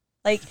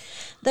 Like,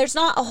 there's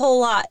not a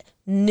whole lot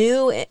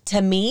new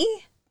to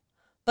me,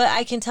 but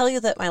I can tell you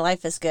that my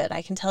life is good.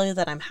 I can tell you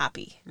that I'm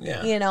happy.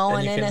 Yeah.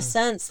 And in a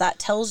sense, that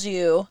tells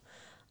you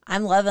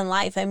I'm loving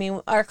life. I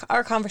mean,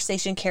 our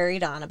conversation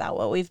carried on about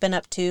what we've been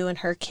up to and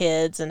her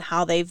kids and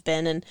how they've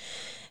been. And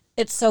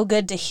it's so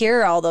good to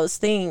hear all those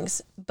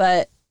things.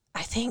 But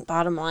I think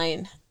bottom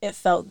line, it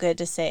felt good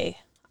to say,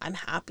 I'm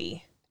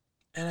happy.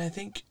 And I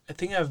think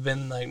I've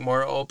been like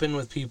more open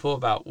with people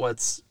about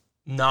what's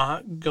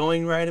not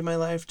going right in my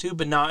life too,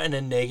 but not in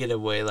a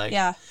negative way. Like,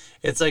 Yeah.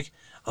 It's like,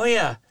 oh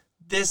yeah,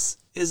 this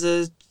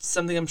is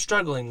something I'm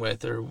struggling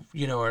with, or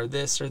or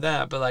this or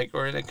that, but like,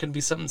 or it could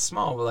be something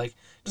small, but like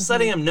just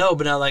letting them know,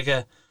 but not like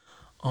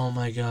oh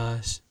my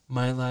gosh,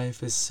 my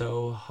life is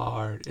so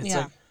hard. It's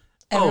like,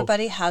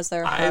 everybody has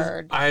their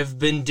hard. I've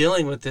been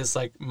dealing with this.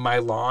 Like my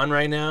lawn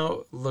right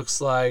now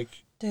looks like,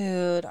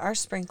 dude, our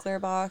sprinkler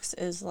box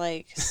is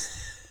like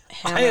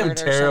I am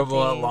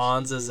terrible something. at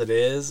lawns as it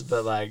is,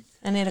 but like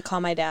I need to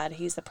call my dad.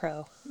 He's the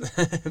pro.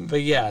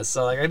 but yeah,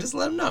 so like I just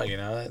let him know,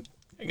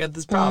 I got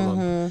this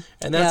problem,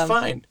 and that's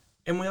fine.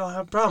 And we all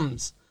have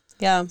problems.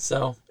 Yeah.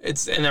 So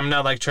and I'm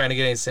not like trying to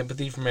get any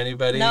sympathy from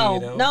anybody.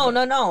 No.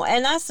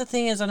 And that's the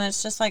thing is when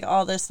it's just like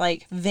all this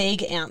like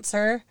vague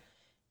answer,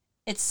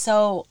 it's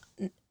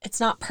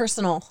not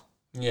personal.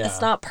 Yeah. It's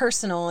not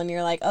personal. And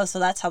you're like, oh, so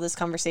that's how this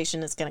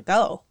conversation is going to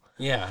go.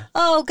 Yeah.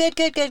 Oh, good.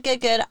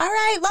 All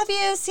right. Love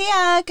you. See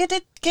ya. Good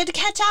to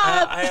catch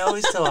up. I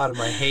always tell out of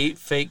my hate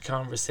fake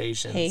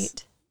conversations.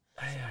 Hate.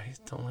 I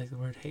don't like the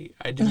word hate.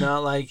 I do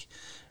not like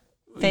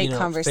fake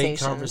conversations.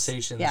 Fake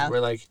conversations Yeah.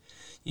 where like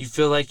you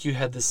feel like you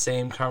had the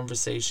same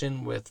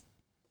conversation with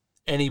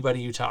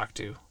anybody you talk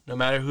to. No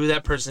matter who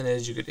that person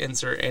is, you could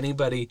insert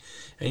anybody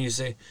and you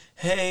say,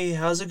 hey,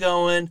 how's it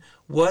going?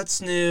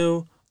 What's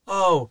new?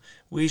 Oh,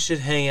 we should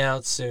hang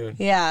out soon.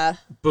 Yeah.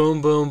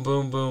 Boom, boom,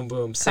 boom, boom,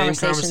 boom. Same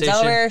conversation.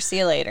 Over. See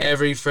you later.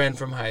 Every friend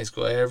from high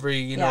school,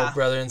 every,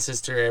 brother and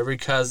sister, every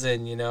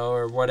cousin,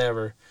 or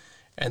whatever.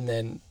 And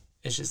then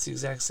it's just the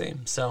exact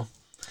same. So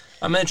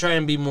I'm going to try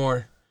and be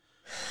more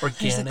organic.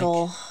 There's a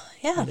goal.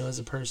 Yeah. As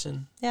a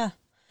person. Yeah.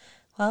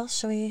 Well,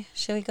 should we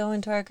go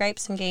into our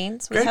gripes and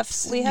gains? We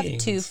Gripes have and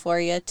gains. 2 for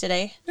you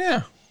today.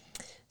 Yeah.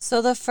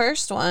 So the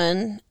first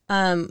one,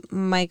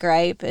 my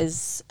gripe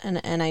is,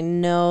 and I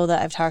know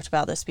that I've talked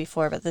about this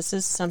before, but this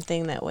is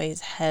something that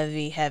weighs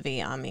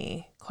heavy on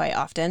me quite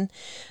often.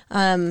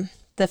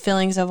 The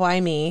feelings of why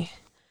me.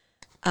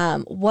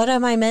 What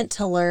am I meant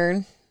to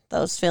learn?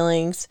 Those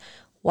feelings.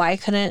 Why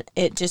couldn't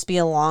it just be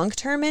a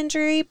long-term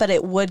injury, but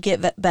it would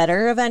get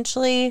better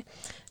eventually?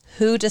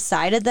 Who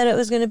decided that it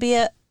was going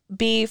to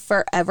be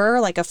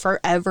forever, like a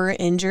forever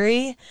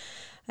injury?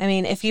 I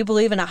mean, if you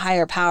believe in a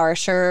higher power,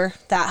 sure,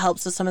 that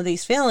helps with some of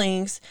these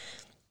feelings.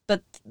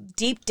 But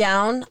deep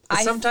down,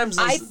 I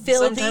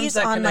feel these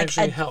on like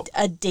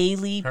a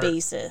daily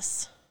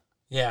basis.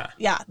 Yeah.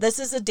 Yeah, this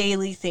is a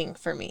daily thing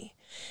for me.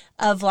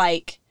 Of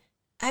like,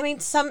 I mean,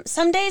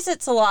 some days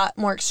it's a lot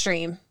more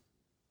extreme,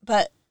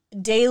 but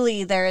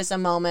daily there is a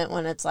moment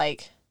when it's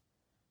like,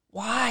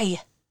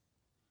 why?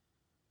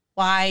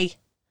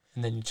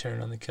 And then you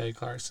turn on the Kelly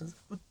Clarkson.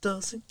 What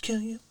doesn't kill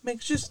you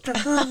makes you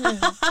stronger.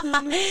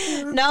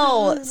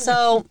 No,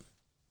 so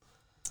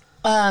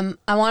I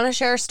want to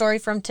share a story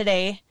from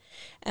today,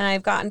 and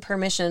I've gotten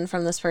permission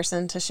from this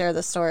person to share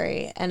the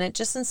story, and it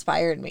just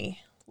inspired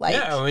me. Like,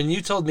 yeah, when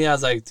you told me, I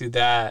was like, dude,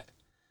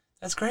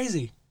 that's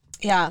crazy.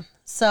 Yeah.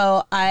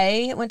 So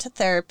I went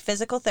to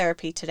physical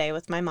therapy today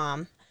with my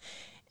mom,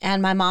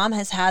 and my mom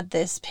has had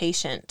this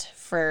patient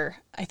for,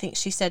 I think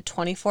she said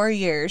 24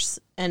 years,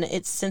 and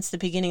it's since the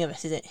beginning of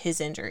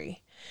his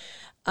injury.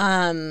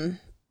 And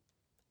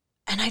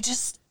I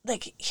just,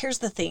 like, here's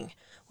the thing.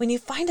 When you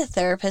find a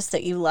therapist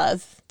that you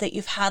love, that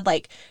you've had,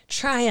 like,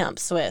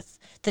 triumphs with,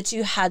 that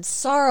you had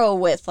sorrow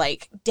with,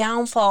 like,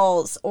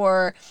 downfalls,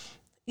 or,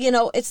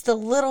 it's the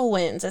little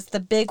wins, it's the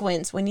big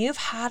wins. When you've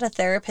had a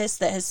therapist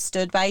that has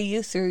stood by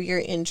you through your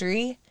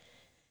injury,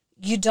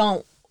 you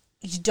don't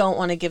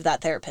want to give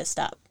that therapist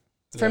up.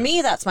 For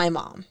me, that's my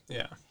mom.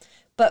 Yeah.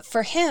 But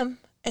for him,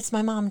 it's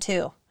my mom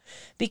too.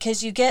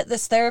 Because you get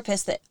this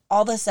therapist that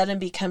all of a sudden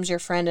becomes your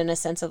friend in a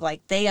sense of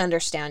like, they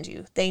understand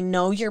you. They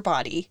know your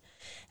body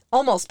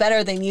almost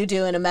better than you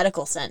do in a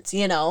medical sense,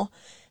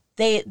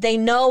 They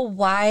know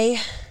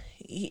why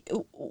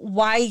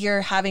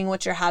you're having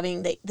what you're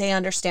having. They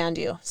understand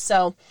you.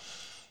 So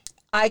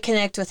I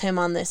connect with him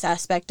on this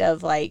aspect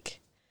of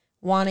like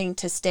wanting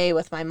to stay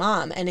with my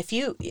mom. And if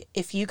you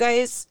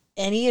guys,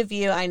 any of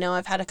you, I know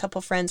I've had a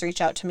couple friends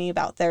reach out to me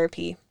about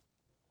therapy.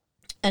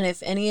 And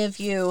if any of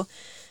you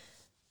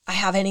I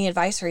have any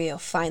advice for you,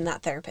 find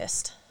that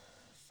therapist.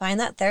 Find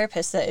that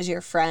therapist that is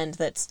your friend,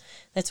 that's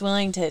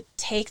willing to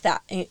take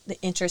that the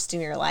interest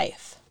in your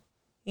life,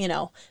 you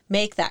know,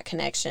 make that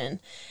connection,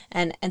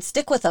 and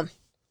stick with them.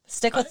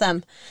 Stick with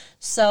them.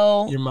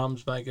 So your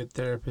mom's my good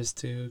therapist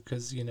too,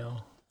 because you know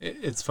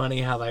it's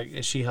funny how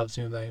like she helps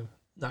me with like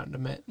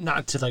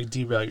not to like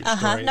derail your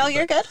story. No,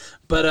 you're good.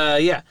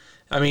 But yeah,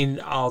 I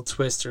mean I'll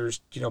twist or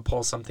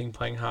pull something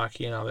playing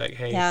hockey, and I'll be like,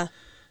 hey,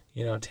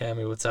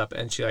 Tammy, what's up?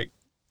 And she like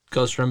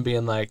goes from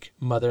being like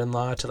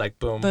mother-in-law to like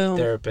boom.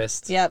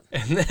 Therapist. Yep.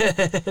 And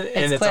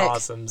it's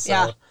awesome. So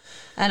yeah.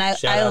 And I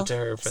shout out to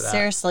her for that.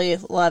 Seriously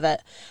love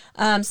it.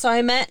 So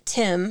I met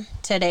Tim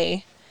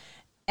today,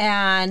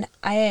 and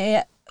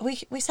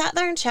we sat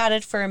there and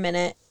chatted for a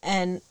minute,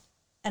 and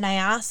I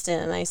asked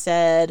him, I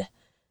said,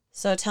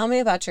 so tell me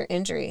about your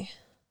injury,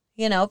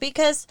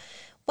 because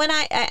when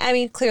I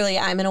mean, clearly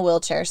I'm in a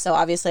wheelchair, so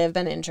obviously I've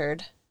been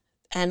injured,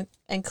 and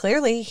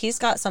clearly he's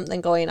got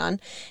something going on.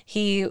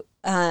 He,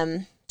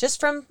 just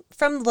from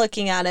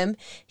looking at him,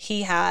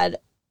 he had,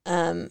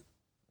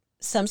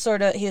 some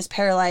sort of, he was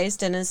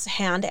paralyzed in his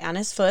hand and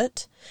his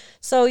foot.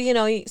 So,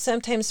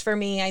 sometimes for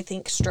me, I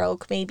think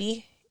stroke,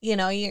 maybe,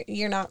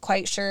 you're not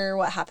quite sure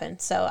what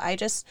happened. So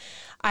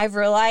I've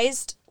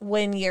realized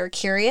when you're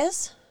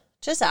curious,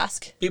 just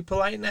ask. Be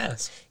polite and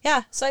ask.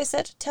 Yeah. So I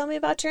said, tell me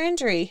about your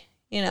injury.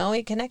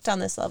 We connect on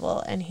this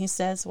level. And he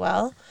says,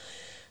 well,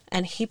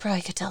 and he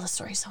probably could tell the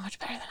story so much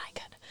better than I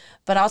could,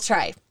 but I'll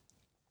try.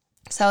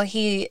 So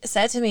he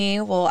said to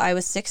me, well, I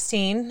was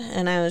 16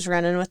 and I was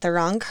running with the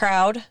wrong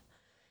crowd,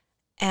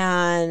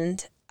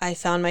 and I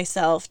found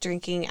myself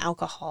drinking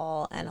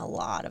alcohol, and a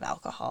lot of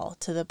alcohol,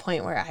 to the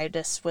point where I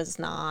just was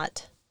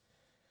not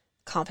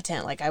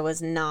competent. Like I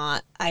was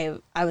not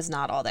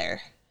all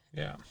there.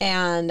 Yeah.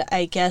 And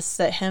I guess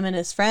that him and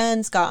his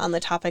friends got on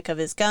the topic of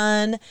his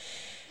gun,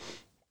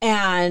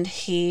 and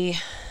he,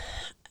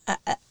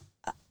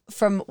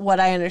 from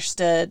what I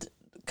understood,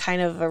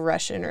 kind of a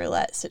Russian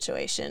roulette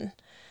situation.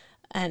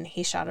 And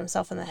he shot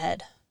himself in the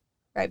head,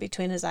 right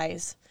between his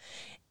eyes.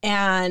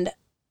 And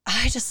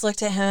I just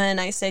looked at him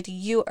and I said,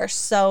 you are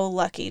so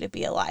lucky to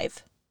be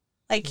alive.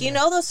 Like,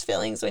 those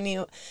feelings when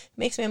it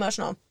makes me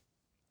emotional.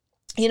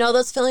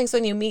 Those feelings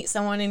when you meet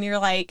someone and you're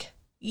like,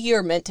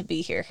 you're meant to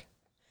be here.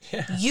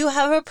 Yeah. You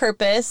have a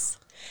purpose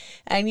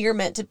and you're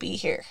meant to be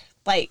here.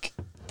 Like,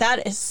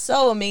 that is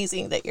so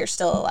amazing that you're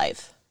still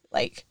alive.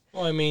 Like,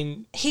 well, I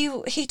mean,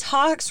 he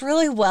talks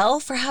really well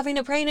for having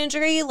a brain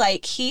injury.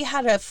 Like, he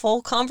had a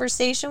full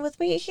conversation with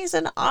me. He's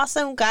an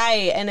awesome guy,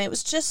 and it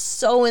was just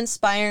so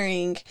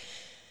inspiring.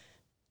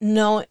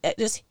 No,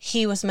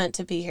 he was meant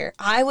to be here.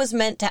 I was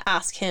meant to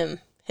ask him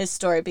his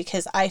story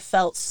because I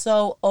felt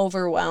so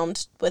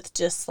overwhelmed with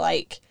just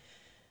like,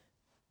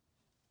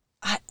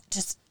 I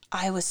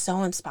was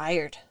so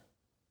inspired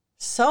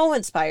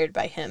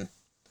by him.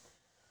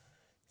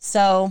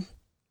 So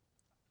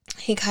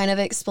he kind of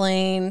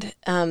explained,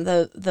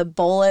 the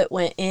bullet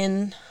went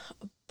in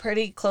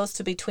pretty close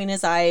to between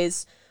his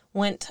eyes,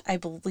 went, I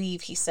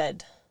believe he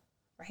said,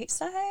 right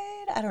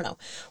side? I don't know.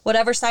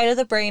 Whatever side of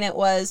the brain it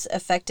was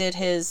affected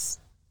his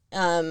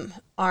arm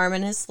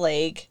and his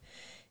leg.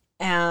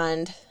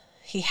 And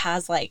he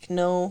has like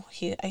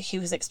he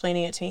was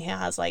explaining it to me, he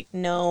has like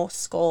no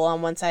skull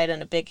on one side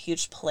and a big,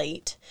 huge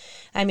plate.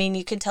 I mean,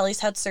 you can tell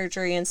he's had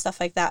surgery and stuff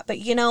like that. But,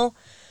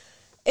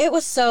 it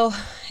was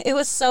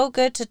so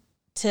good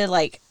to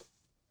like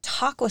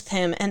talk with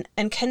him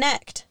and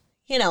connect,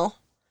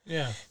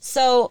 Yeah.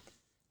 So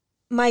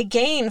my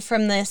gain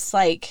from this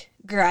like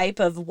gripe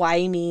of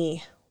why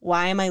me?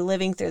 Why am I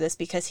living through this?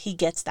 Because he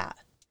gets that.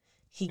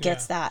 He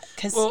gets that.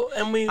 Because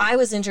I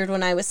was injured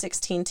when I was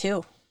 16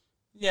 too.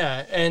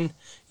 Yeah, and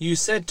you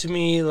said to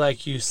me,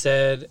 like you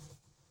said,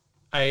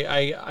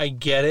 I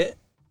get it.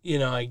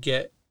 I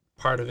get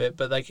part of it,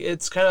 but like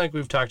it's kind of like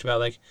we've talked about,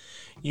 like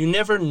you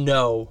never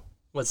know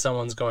what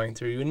someone's going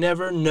through. You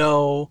never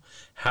know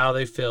how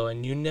they feel,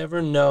 and you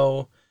never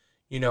know,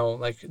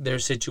 like their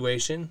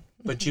situation,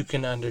 but you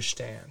can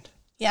understand.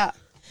 Yeah.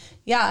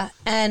 Yeah.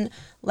 And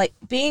like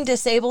being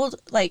disabled,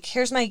 like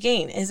here's my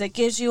gain, is it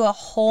gives you a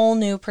whole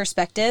new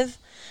perspective.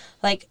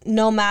 Like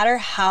no matter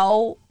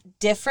how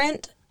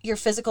different your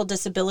physical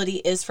disability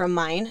is from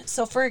mine.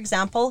 So for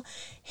example,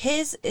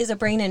 his is a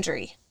brain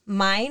injury.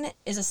 Mine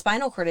is a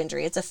spinal cord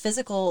injury. It's a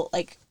physical,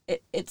 like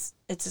it's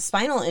a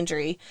spinal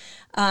injury.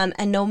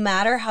 And no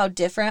matter how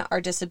different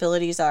our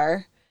disabilities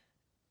are,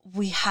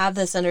 we have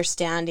this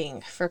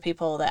understanding for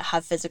people that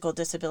have physical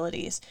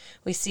disabilities.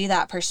 We see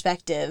that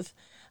perspective.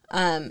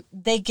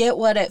 They get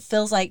what it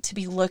feels like to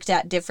be looked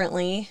at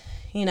differently,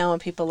 when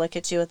people look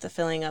at you with the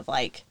feeling of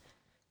like,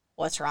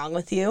 what's wrong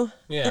with you?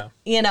 Yeah.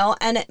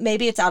 And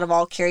maybe it's out of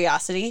all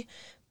curiosity,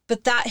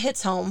 but that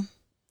hits home.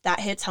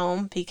 That hits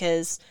home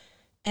because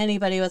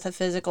anybody with a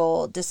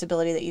physical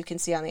disability that you can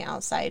see on the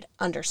outside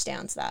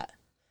understands that.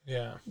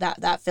 Yeah.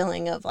 That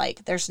feeling of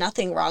like, there's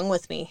nothing wrong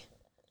with me.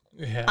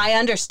 Yeah. I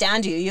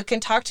understand you. You can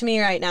talk to me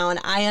right now and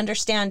I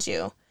understand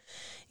you,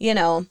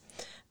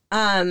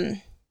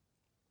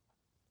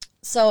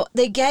 So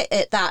they get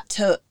it,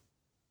 that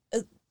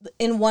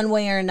in one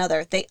way or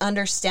another. They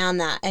understand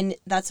that. And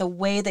that's a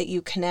way that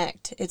you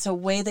connect. It's a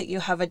way that you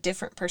have a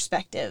different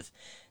perspective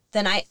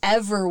than I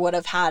ever would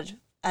have had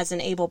as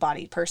an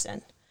able-bodied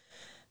person.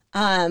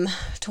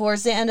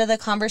 Towards the end of the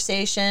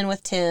conversation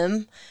with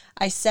Tim,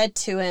 I said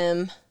to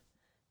him,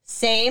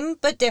 same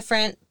but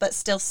different, but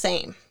still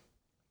same.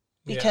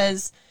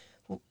 Because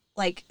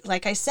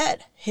like I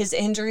said, his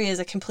injury is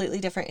a completely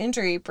different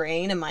injury,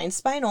 brain and mind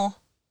spinal,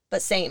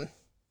 but same.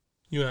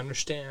 You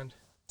understand.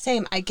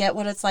 Same. I get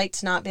what it's like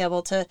to not be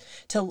able to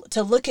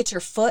look at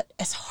your foot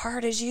as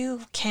hard as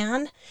you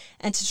can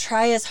and to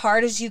try as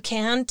hard as you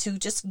can to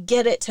just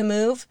get it to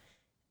move,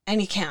 and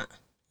you can't.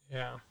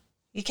 Yeah.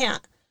 You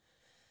can't.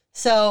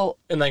 So.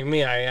 And like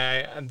me,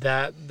 I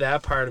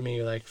that part of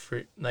me like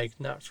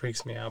not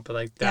freaks me out, but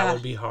like that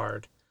would be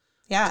hard.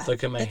 Yeah. To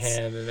look at my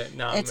hand and it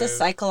not. It's move. a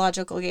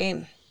psychological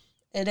game.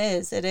 It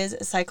is. It is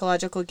a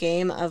psychological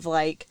game of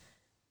like,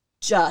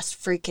 just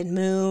freaking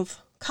move.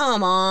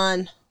 Come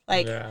on.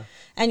 Like,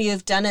 and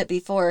you've done it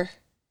before.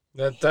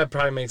 That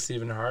probably makes it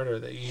even harder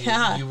that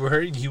you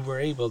were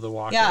able to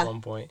walk at one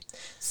point.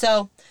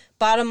 So,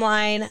 bottom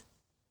line,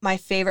 my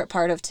favorite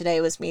part of today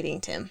was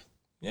meeting Tim.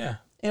 Yeah.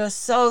 It was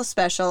so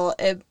special.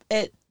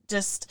 It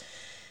just,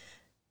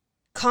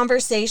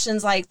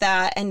 conversations like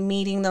that and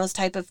meeting those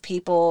type of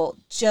people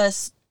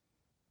just,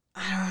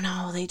 I don't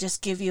know, they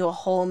just give you a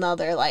whole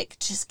nother, like,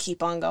 just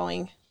keep on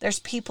going. There's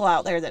people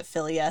out there that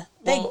feel you.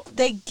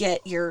 They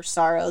get your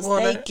sorrows.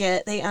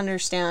 They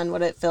understand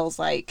what it feels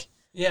like.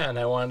 Yeah, and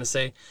I wanted to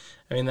say,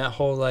 I mean, that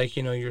whole, like,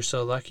 you know, you're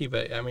so lucky,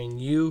 but, I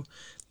mean,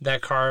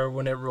 that car,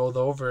 when it rolled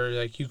over,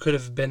 like, you could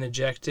have been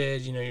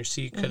ejected, you know, your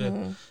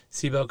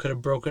seatbelt could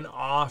have broken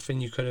off,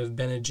 and you could have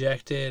been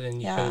ejected,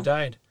 and you could have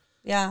died.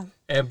 Yeah.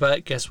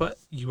 But guess what?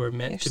 You were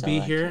meant to be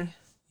here.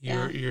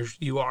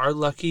 You are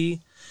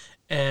lucky,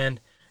 and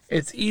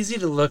it's easy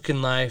to look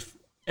in life.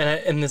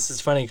 And this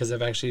is funny because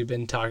I've actually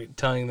been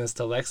telling this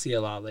to Lexi a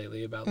lot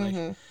lately about,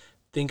 like,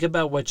 think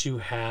about what you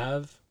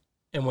have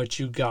and what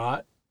you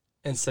got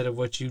instead of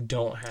what you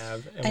don't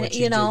have and what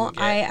you didn't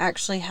get. I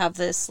actually have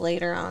this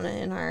later on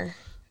in our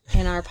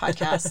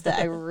podcast that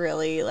I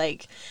really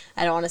like.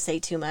 I don't want to say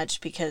too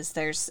much because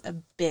there's a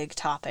big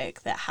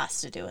topic that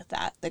has to do with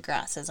that. The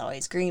grass is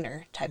always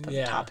greener type of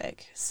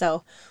topic.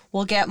 So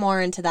we'll get more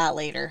into that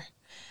later.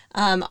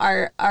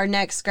 Our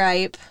next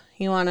gripe,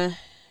 you wanna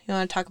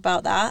talk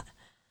about that?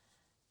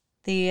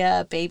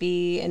 The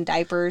baby and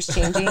diapers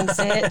changing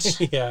sitch.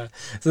 Yeah,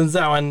 since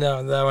that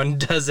one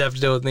does have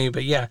to do with me,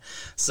 but yeah.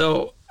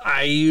 So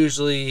I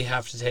usually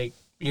have to take,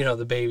 you know,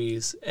 the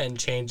babies and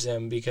change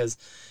them because,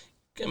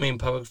 I mean,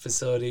 public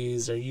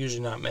facilities are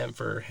usually not meant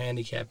for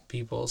handicapped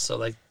people. So,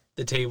 like,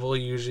 the table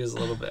usually is a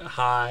little bit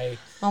high.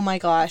 Oh my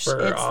gosh.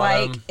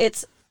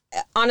 It's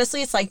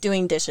honestly, it's like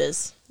doing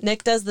dishes.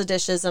 Nick does the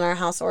dishes in our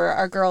house, or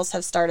our girls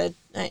have started,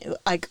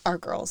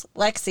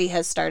 Lexi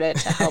has started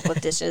to help with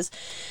dishes.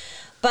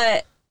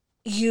 But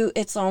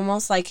it's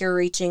almost like you're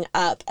reaching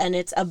up and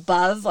it's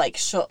above,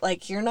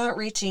 like you're not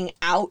reaching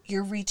out,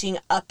 you're reaching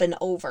up and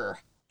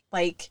over.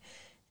 Like,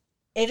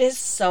 it is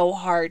so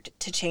hard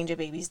to change a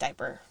baby's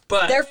diaper.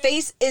 But their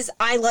face is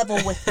eye level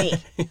with me,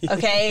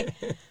 okay?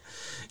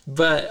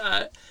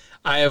 But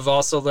I have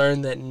also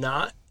learned that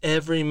not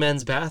every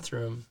men's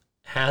bathroom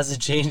has a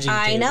changing table.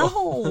 I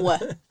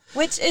know,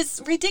 which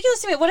is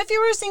ridiculous to me. What if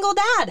you were a single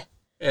dad?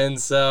 And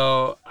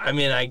so, I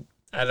mean,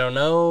 I don't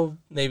know.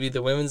 Maybe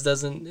the women's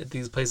doesn't at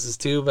these places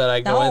too, but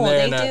I go in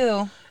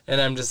there and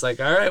I'm just like,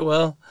 all right,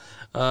 well,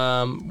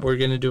 we're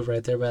gonna do it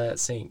right there by that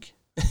sink.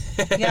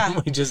 Yeah.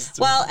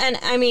 And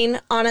I mean,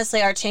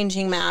 honestly, our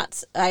changing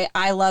mats,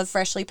 I love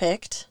Freshly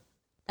Picked,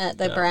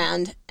 the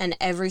brand, and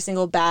every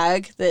single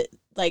bag that,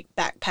 like,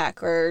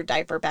 backpack or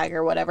diaper bag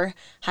or whatever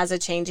has a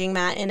changing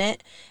mat in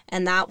it,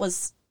 and that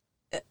was,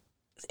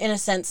 in a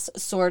sense,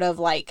 sort of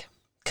like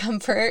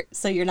comfort,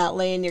 so you're not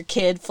laying your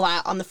kid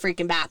flat on the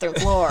freaking bathroom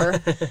floor.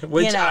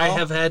 Which I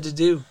have had to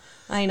do.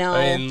 I know.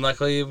 I mean,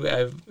 luckily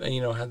I've,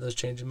 had those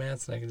changing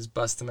mats and I can just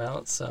bust them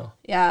out, so.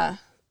 Yeah.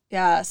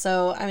 Yeah,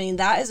 so, I mean,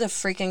 that is a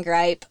freaking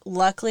gripe.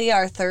 Luckily,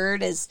 our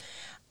third is,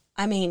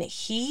 I mean,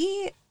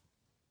 he's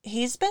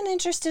been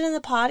interested in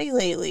the potty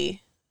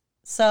lately.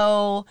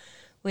 So,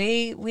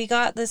 we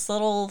got this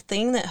little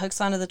thing that hooks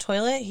onto the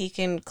toilet. He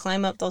can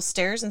climb up those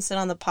stairs and sit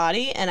on the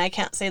potty, and I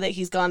can't say that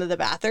he's gone to the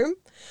bathroom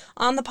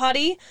on the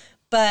potty,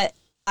 but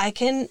I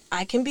can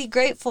be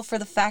grateful for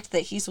the fact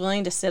that he's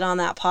willing to sit on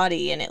that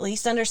potty and at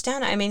least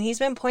understand. I mean, he's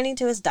been pointing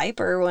to his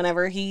diaper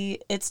whenever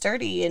it's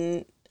dirty,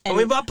 and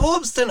we bought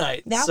pull-ups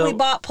tonight. Yeah, so we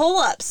bought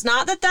pull-ups.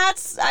 Not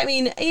that's, I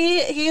mean,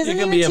 he isn't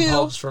even two. You can be in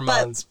pull-ups for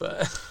months,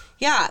 but.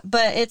 Yeah,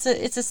 but it's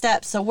a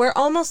step. So we're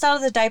almost out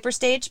of the diaper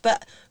stage,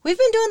 but we've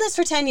been doing this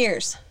for 10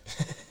 years.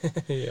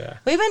 Yeah.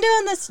 We've been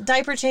doing this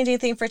diaper changing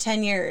thing for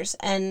 10 years.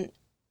 And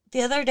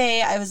the other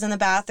day I was in the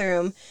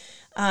bathroom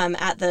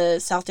at the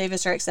South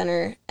Davis Rec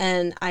Center,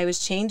 and I was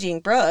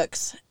changing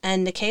Brooks,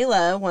 and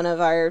Nikayla, one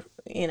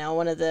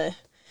of the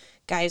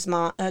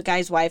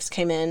guy's wives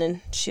came in,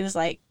 and she was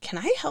like, "Can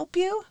I help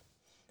you?"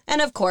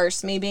 And of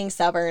course, me being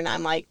stubborn,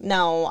 I'm like,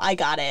 "No, I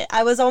got it."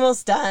 I was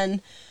almost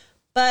done,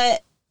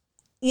 But,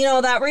 you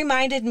know, that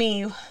reminded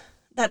me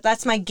that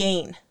that's my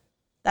gain.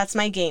 That's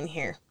my gain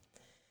here.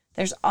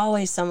 There's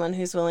always someone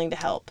who's willing to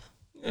help.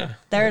 Yeah.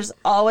 There's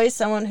always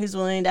someone who's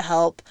willing to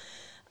help.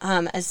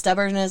 As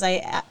stubborn as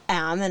I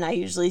am, and I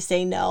usually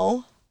say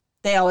no,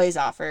 they always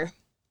offer.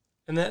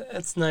 And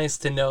that's nice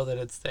to know that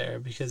it's there,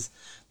 because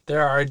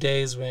there are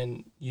days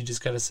when you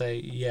just got to say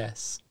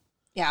yes.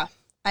 Yeah,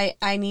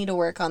 I need to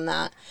work on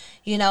that.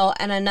 You know,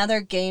 and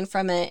another gain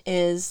from it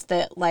is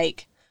that,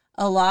 like,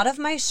 a lot of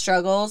my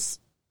struggles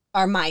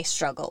are my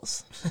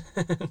struggles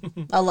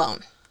alone.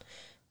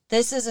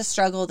 This is a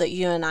struggle that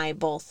you and I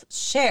both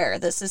share.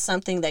 This is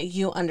something that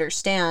you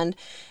understand.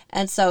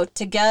 And so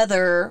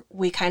together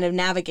we kind of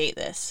navigate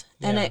this.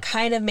 And it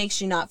kind of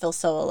makes you not feel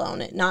so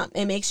alone.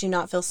 It makes you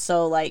not feel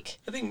so like...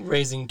 I think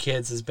raising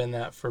kids has been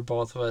that for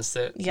both of us.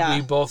 That Yeah.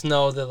 we both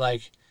know that,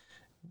 like,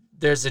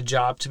 there's a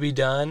job to be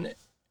done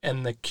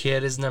and the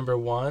kid is number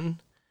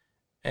one.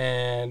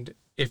 And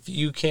if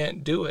you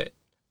can't do it,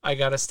 I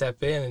got to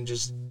step in and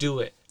just do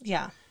it.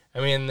 Yeah. I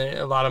mean,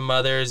 a lot of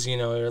mothers, you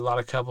know, or a lot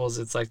of couples,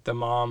 it's like the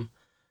mom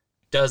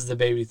does the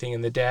baby thing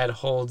and the dad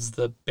holds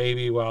the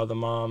baby while the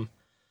mom,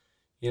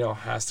 you know,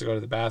 has to go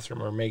to the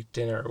bathroom or make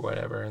dinner or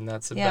whatever, and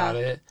that's about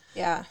it.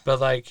 Yeah. But,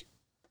 like,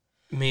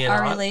 me and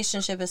our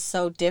relationship is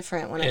so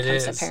different when it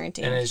comes to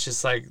parenting. And it's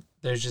just like,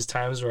 there's just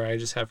times where I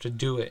just have to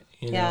do it,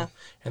 you know?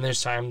 And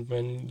there's times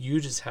when you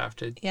just have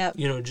to,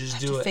 you know,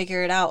 just do it.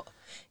 Figure it out.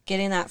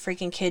 Getting that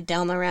freaking kid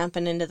down the ramp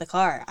and into the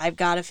car. I've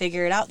got to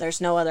figure it out. There's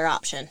no other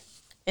option.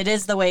 It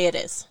is the way it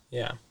is.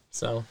 Yeah.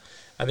 So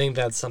I think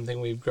that's something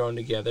we've grown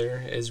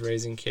together, is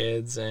raising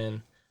kids,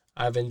 and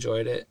I've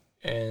enjoyed it.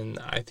 And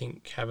I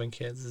think having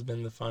kids has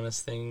been the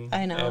funnest thing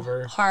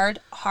ever. Hard,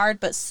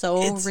 but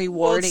so rewarding.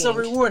 Well, it's so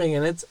rewarding,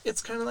 and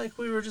it's kind of like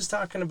we were just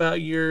talking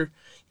about your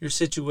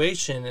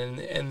situation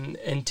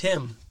and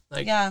Tim.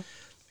 Like,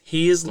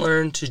 he has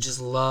learned to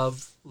just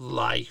love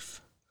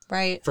life.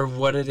 Right. For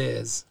what it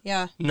is.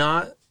 Yeah.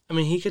 I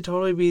mean, he could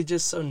totally be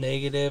just so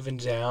negative and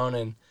down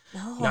and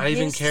not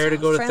even care so to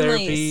go to friendly.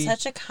 therapy.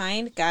 Such a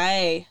kind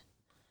guy.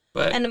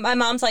 But, and my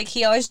mom's like,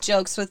 he always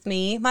jokes with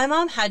me. My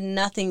mom had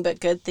nothing but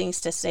good things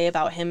to say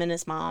about him and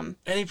his mom.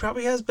 And he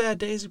probably has bad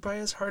days. He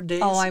probably has hard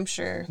days. Oh, I'm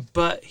sure.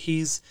 But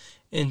he's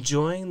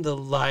enjoying the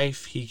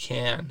life he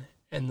can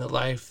and the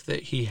life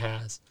that he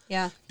has.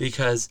 Yeah.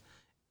 Because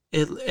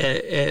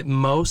the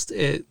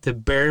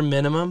bare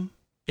minimum,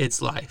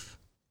 it's life.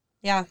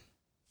 Yeah.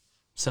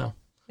 So.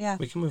 Yeah,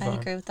 we can move on. I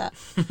agree with that.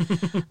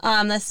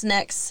 This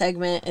next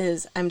segment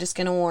is, I'm just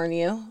going to warn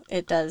you,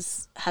 it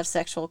does have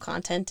sexual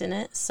content in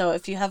it. So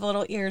if you have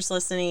little ears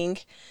listening,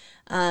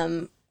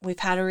 we've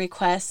had a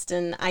request,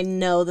 and I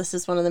know this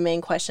is one of the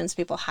main questions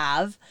people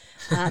have.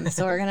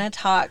 So we're going to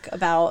talk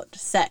about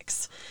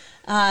sex.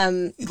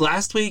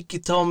 Last week you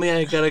told me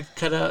I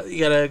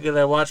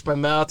gotta watch my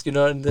mouth, you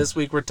know, and this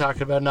week we're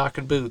talking about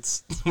knocking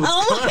boots.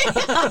 Oh my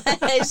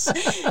gosh.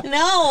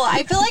 No,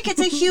 I feel like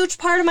it's a huge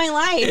part of my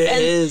life.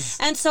 It is.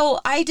 And so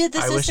I did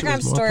this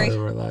Instagram story. Part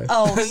of our life.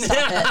 Oh,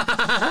 stop it.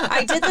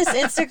 I did this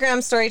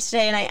Instagram story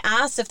today, and I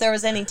asked if there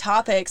was any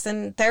topics,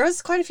 and there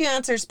was quite a few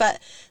answers, but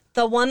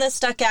the one that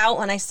stuck out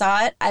when I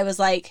saw it, I was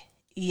like,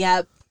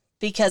 yep,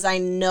 because I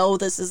know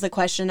this is the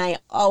question I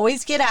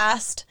always get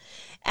asked.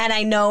 And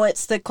I know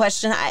it's the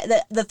question,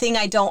 the thing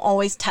I don't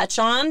always touch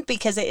on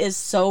because it is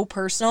so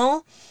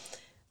personal.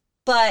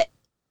 But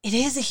it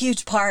is a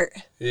huge part.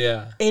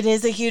 Yeah. It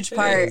is a huge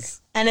part.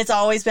 And it's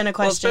always been a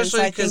question. Well,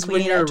 especially because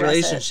when you're in a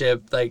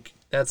relationship, it. Like,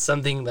 that's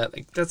something that,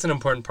 like, that's an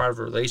important part of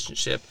a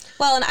relationship.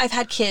 Well, and I've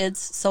had kids,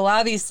 so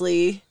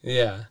obviously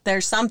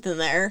there's something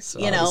there, so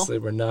you know. Obviously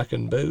we're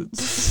knocking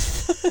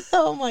boots.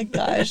 Oh my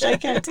gosh, I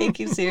can't take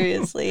you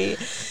seriously.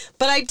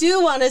 But I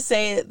do want to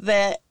say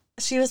that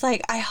she was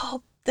like, I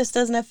hope this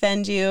doesn't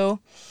offend you.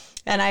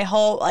 And I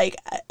hope, like,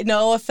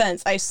 no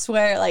offense, I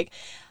swear, like,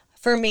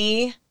 for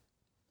me,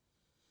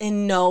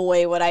 in no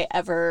way would I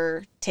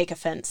ever take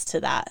offense to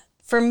that.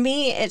 For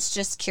me, it's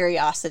just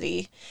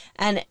curiosity.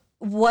 And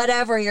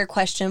whatever your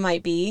question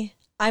might be,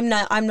 I'm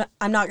not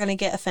going to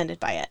get offended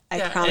by it.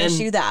 I promise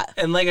you that.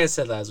 And like I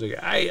said last week,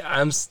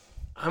 I'm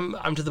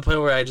to the point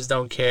where I just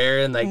don't care,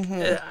 and like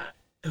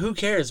who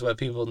cares what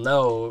people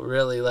know,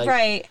 really? Like,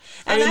 right.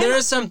 I mean, there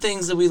are some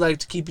things that we like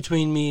to keep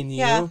between me and you.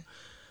 Yeah.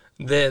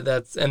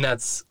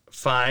 That's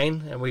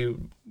fine, and we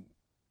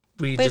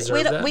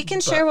deserve that. We can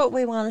share what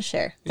we want to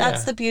share.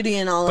 That's the beauty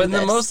in all of this.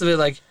 But the most of it,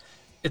 like,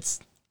 it's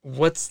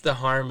what's the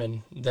harm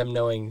in them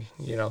knowing,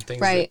 you know,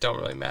 things that don't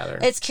really matter.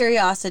 It's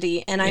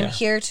curiosity, and I'm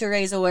here to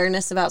raise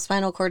awareness about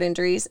spinal cord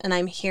injuries, and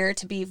I'm here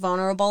to be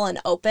vulnerable and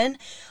open.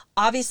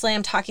 Obviously,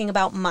 I'm talking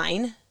about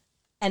mine,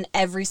 and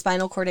every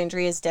spinal cord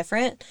injury is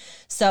different.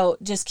 So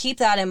just keep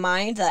that in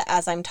mind, that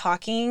as I'm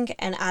talking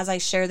and as I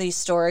share these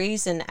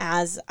stories and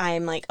as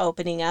I'm like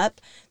opening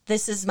up,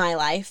 this is my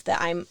life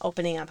that I'm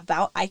opening up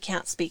about. I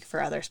can't speak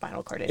for other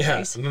spinal cord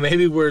injuries. Yeah,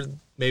 maybe we're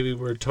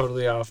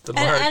totally off the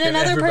mark. And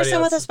another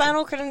person with a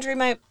spinal cord injury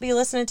might be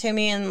listening to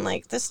me and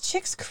like, this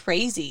chick's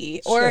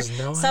crazy. Or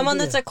someone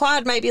that's a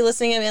quad might be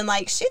listening and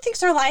like, she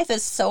thinks her life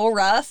is so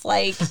rough.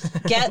 Like,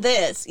 get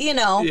this, you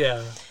know?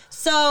 Yeah.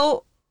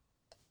 So,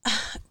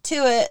 to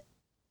it,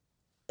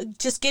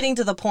 just getting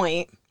to the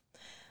point,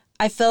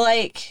 I feel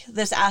like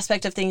this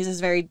aspect of things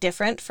is very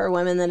different for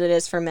women than it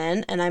is for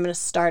men, and I'm going to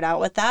start out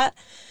with that.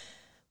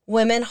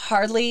 Women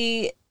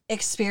hardly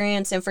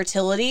experience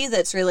infertility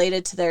that's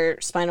related to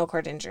their spinal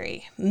cord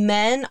injury.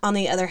 Men, on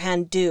the other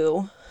hand,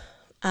 do.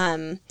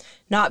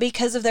 Not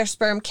because of their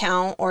sperm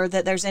count or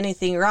that there's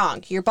anything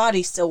wrong. Your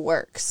body still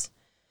works.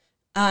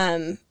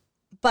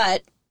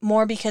 But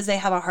more because they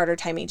have a harder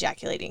time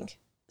ejaculating.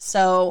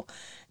 So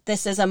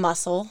this is a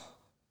muscle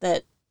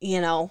that,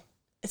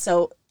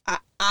 so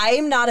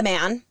I'm not a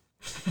man.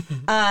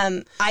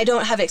 I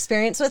don't have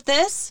experience with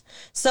this.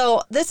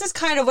 So this is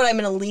kind of what I'm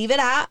going to leave it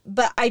at.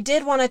 But I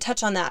did want to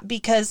touch on that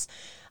because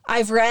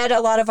I've read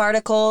a lot of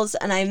articles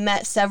and I've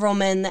met several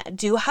men that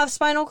do have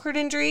spinal cord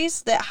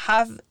injuries that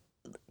have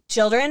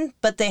children,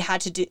 but they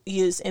had to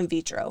use in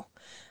vitro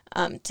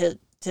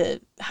to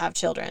have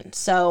children.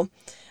 So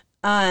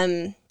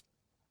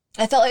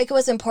I felt like it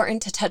was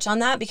important to touch on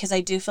that because I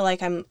do feel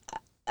like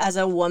as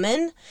a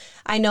woman,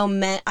 I know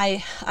men,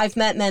 I've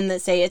met men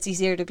that say it's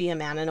easier to be a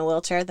man in a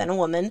wheelchair than a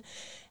woman.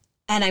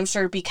 And I'm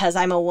sure because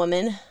I'm a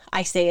woman,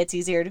 I say it's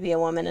easier to be a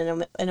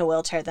woman in a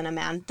wheelchair than a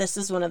man. This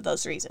is one of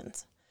those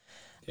reasons.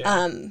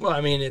 Yeah. Well,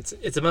 I mean,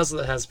 it's a muscle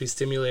that has to be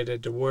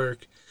stimulated to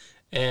work.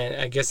 And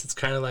I guess it's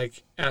kind of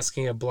like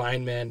asking a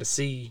blind man to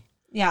see.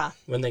 Yeah.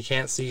 When they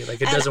can't see.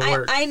 Like, it doesn't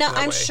work. I know.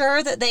 I'm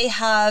sure that they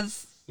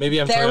have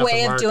maybe I'm their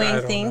way of doing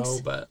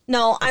things.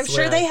 No, I'm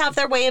sure they have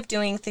their way of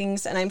doing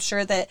things. And I'm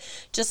sure that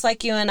just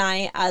like you and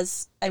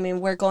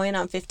we're going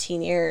on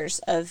 15 years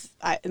of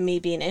me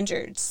being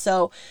injured.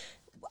 So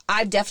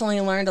I've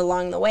definitely learned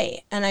along the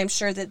way. And I'm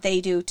sure that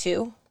they do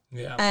too.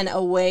 Yeah. And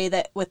a way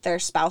that with their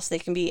spouse they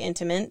can be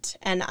intimate.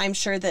 And I'm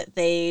sure that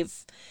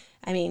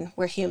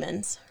we're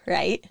humans,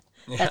 right?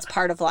 Yeah. That's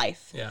part of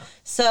life. Yeah.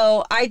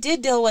 So I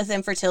did deal with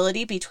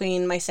infertility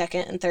between my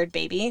second and third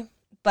baby,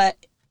 but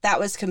that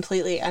was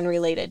completely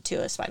unrelated to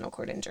a spinal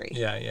cord injury.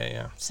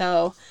 Yeah.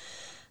 So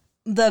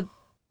the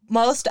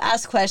most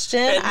asked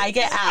question I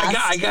get asked.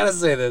 I gotta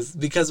say this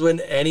because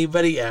when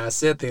anybody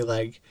asks it, they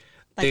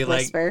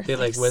whisper.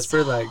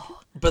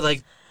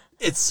 But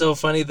it's so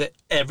funny that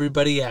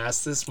everybody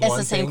asks this one thing.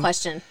 It's the same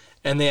question.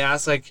 And they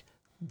ask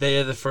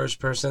they're the first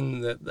person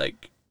that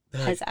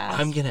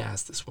I'm going to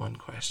ask this one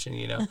question,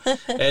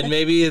 and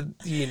maybe,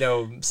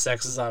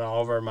 sex is on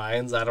all of our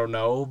minds. I don't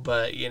know.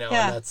 But,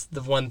 that's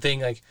the one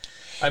thing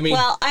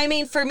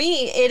for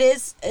me,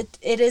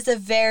 it is a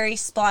very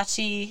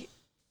splotchy,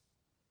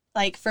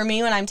 for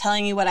me, when I'm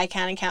telling you what I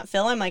can and can't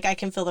feel, I'm like, I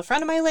can feel the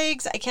front of my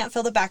legs. I can't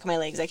feel the back of my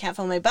legs. I can't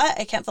feel my butt.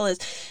 I can't feel this.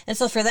 And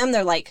so for them,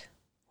 they're like,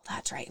 well,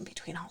 that's right in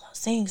between all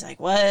those things. Like,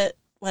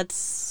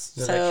 what's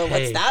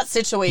that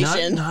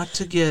situation? Not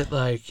to get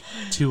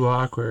too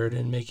awkward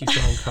and make you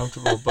feel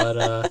uncomfortable,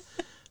 but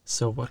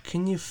so what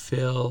can you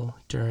feel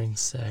during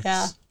sex?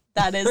 Yeah,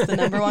 that is the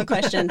number one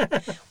question.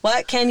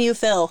 What can you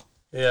feel?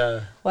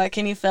 Yeah. What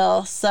can you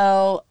feel?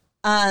 So,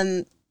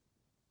 I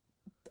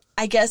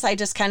guess I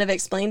just kind of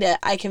explained it.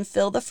 I can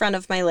feel the front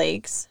of my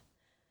legs,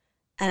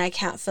 and I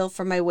can't feel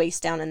from my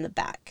waist down in the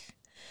back.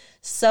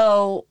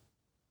 So,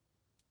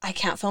 I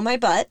can't feel my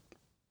butt,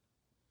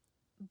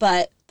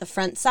 but the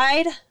front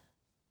side,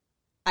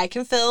 I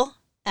can feel,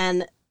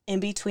 and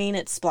in between,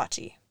 it's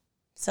splotchy.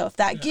 So if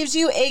that gives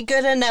you a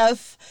good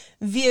enough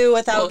view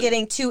without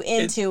getting too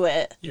into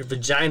it. Your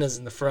vagina's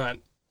in the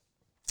front.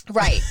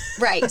 Right.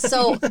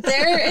 So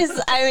there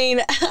is,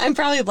 I'm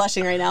probably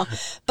blushing right now,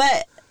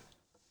 but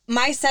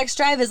my sex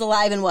drive is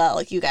alive and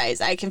well, you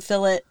guys. I can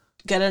feel it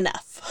good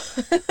enough.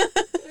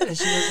 And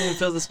she doesn't even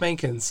feel the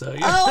spanking, so. Yeah.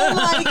 Oh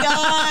my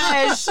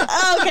gosh.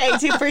 Okay,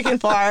 too freaking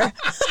far.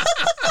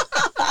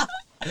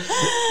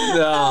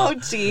 No, oh,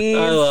 jeez.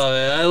 I love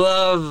it. I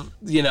love,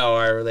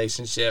 our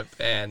relationship,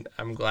 and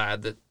I'm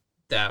glad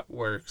that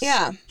works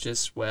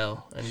just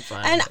well and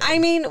fine.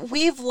 And,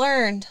 we've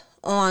learned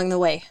along the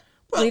way.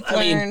 Well, we've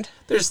learned.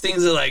 There's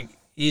things that,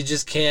 you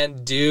just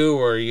can't do,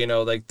 or,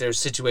 there's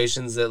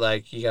situations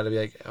that, you got to be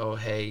like, oh,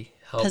 hey,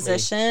 help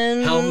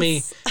Positions.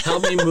 me.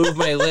 Help me move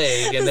my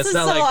leg. And this it's is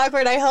not so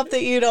awkward. I hope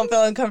that you don't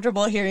feel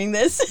uncomfortable hearing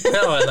this.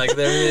 No, and,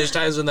 there's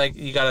times when, I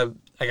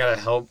gotta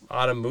help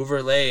Autumn move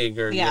her leg,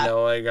 or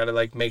I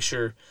gotta make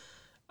sure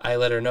I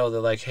let her know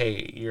that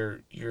hey,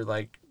 your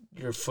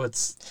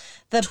foot's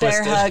the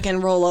twisted. Bear hug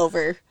and roll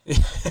over. Right?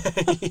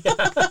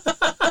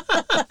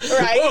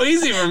 Oh,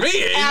 easy for me.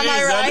 Am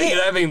I right?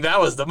 I think that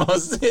was the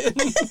most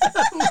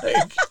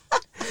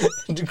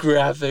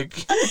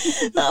graphic.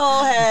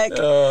 Oh heck!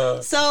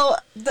 So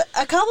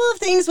a couple of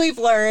things we've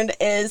learned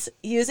is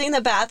using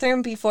the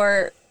bathroom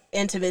before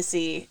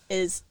intimacy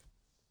is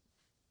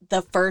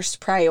the first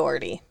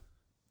priority.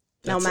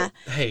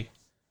 Hey,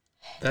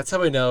 that's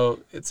how we know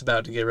it's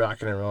about to get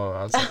rocking and rolling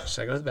on.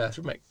 Should I go to the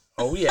bathroom?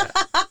 Oh yeah.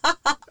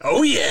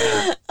 Oh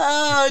yeah.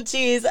 Oh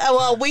geez.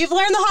 Well, we've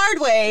learned the hard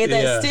way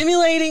that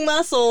stimulating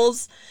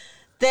muscles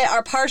that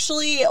are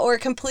partially or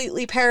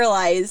completely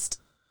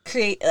paralyzed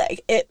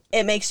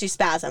it makes you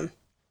spasm.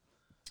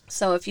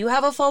 So if you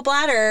have a full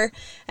bladder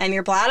and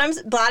your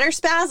bladder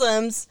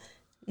spasms,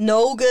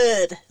 No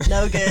good.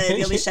 No good.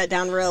 You'll be shut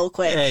down real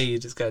quick. Hey, you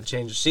just got to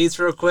change the sheets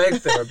real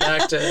quick. Then we're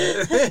back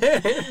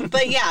to...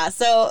 But yeah,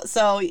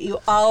 so you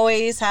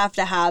always have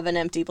to have an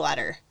empty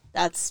bladder.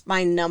 That's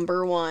my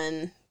number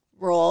one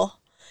rule,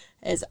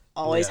 is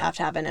always have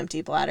to have an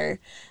empty bladder.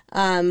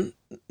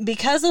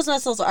 Because those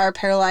muscles are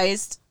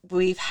paralyzed,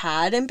 we've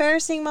had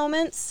embarrassing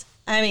moments.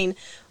 I mean,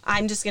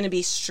 I'm just going to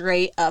be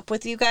straight up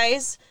with you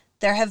guys.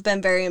 There have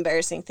been very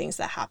embarrassing things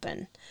that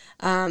happen.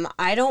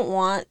 I don't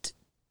want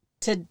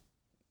to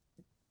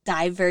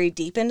dive very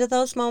deep into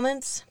those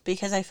moments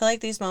because I feel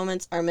like these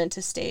moments are meant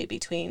to stay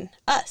between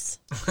us.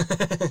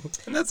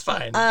 And that's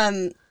fine.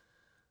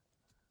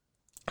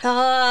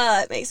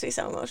 It makes me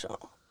so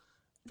emotional.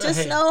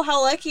 Just know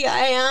how lucky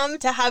I am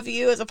to have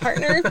you as a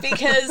partner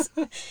because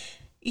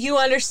you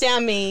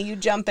understand me. You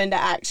jump into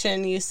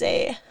action. You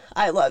say,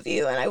 I love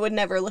you, and I would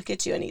never look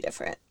at you any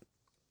different.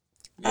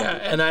 Yeah,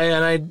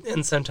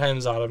 and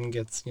sometimes Autumn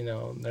gets,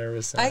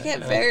 nervous. I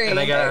get very and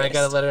I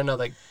gotta let her know,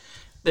 like,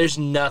 there's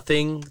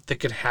nothing that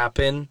could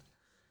happen,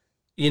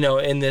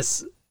 in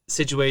this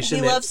situation.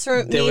 He loves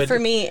for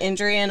me,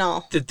 injury and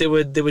all. That they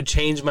would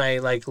change my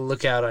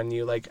lookout on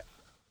you. Like,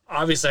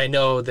 obviously, I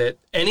know that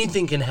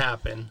anything can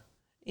happen.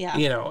 Yeah.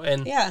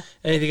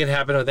 Anything can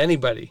happen with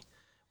anybody.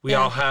 We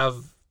all have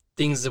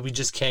things that we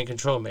just can't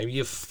control. Maybe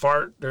you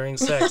fart during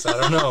sex. I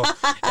don't know.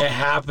 It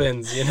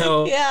happens,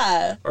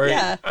 Yeah. Or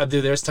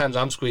dude, there's times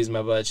I'm squeezing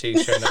my butt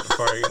cheeks trying not to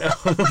fart,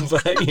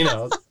 but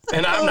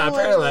and I'm not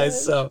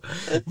paralyzed, so.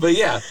 But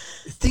yeah,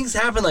 things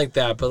happen like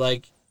that.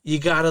 But you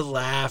gotta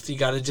laugh. You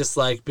gotta just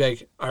be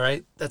like, all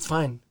right, that's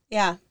fine.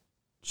 Yeah.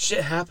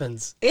 Shit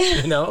happens.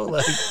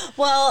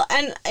 Well,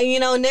 and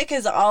Nick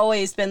has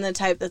always been the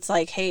type that's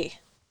like, hey,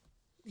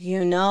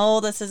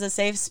 this is a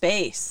safe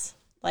space.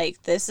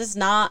 Like, this is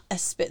not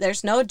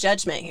there's no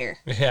judgment here.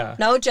 Yeah.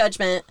 No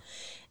judgment.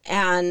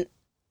 And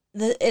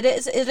it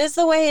is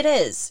the way it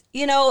is,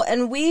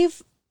 and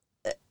we've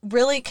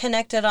really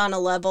connected on a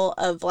level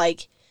of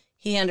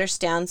he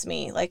understands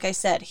me. Like I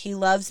said, he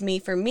loves me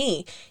for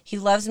me. He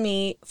loves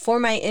me for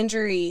my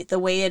injury the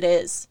way it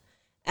is.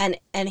 And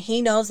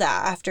he knows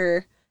that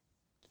after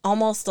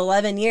almost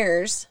 11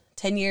 years,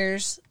 10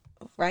 years,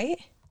 right?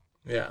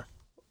 Yeah.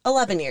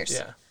 11 years.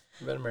 Yeah.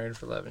 I've been married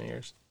for 11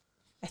 years.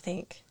 I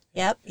think.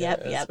 Yep.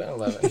 It's been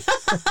 11.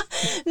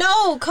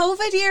 No,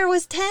 COVID year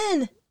was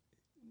 10.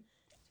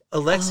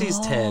 Alexi's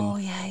 10. Oh,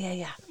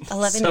 yeah. 11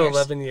 years. So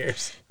 11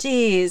 years.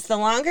 Jeez, the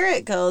longer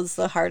it goes,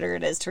 the harder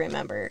it is to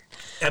remember.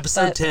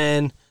 Episode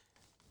 10,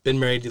 been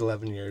married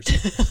 11 years.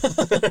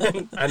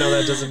 I know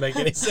that doesn't make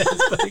any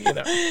sense, but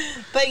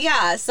But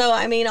yeah, so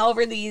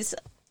over these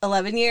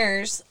 11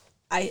 years,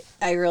 I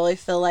really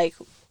feel like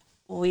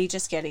we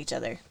just get each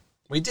other.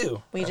 We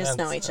do. We just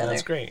know each other.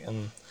 That's great.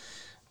 And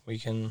we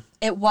can...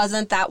 It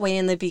wasn't that way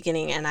in the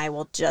beginning, and I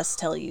will just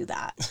tell you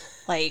that.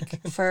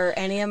 For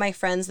any of my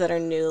friends that are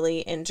newly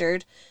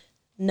injured,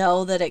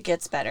 know that it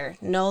gets better.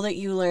 Know that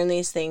you learn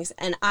these things.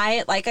 And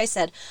like I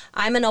said,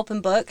 I'm an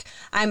open book.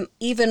 I'm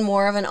even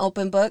more of an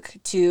open book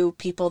to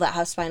people that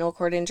have spinal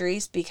cord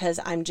injuries because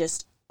I'm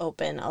just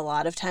open. A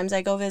lot of times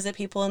I go visit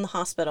people in the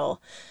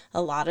hospital.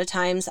 A lot of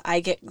times I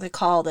get the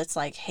call that's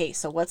like, hey,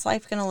 so what's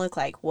life going to look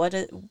like?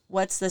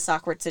 What's this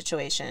awkward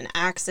situation?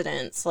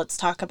 Accidents. Let's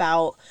talk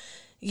about,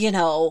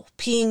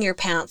 peeing your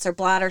pants or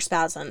bladder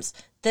spasms.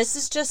 This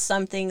is just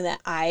something that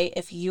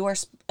if you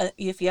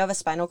have a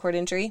spinal cord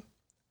injury,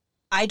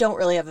 I don't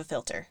really have a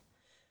filter.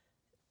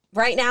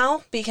 Right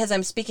now, because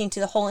I'm speaking to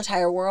the whole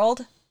entire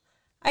world,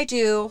 I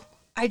do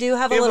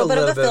have a little bit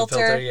of a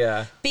filter,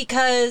 yeah.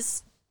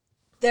 Because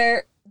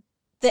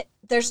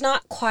there's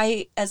not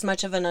quite as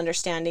much of an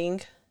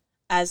understanding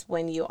as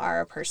when you are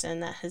a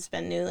person that has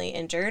been newly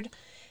injured.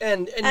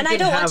 And I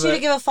don't want you to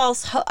give a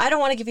false hope. I don't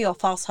want to give you a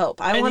false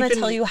hope. I want to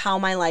tell you how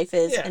my life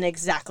is and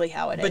exactly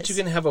how it is. But you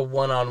can have a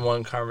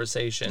one-on-one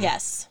conversation.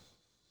 Yes.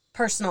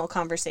 Personal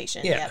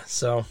conversation. Yeah. Yep.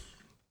 So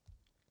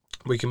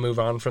we can move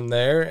on from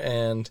there.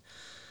 And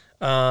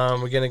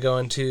we're going to go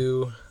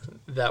into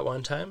that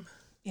one time.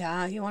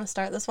 Yeah. You want to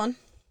start this one?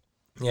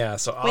 Yeah.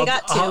 So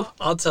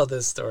I'll tell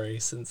this story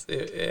since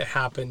it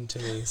happened to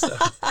me.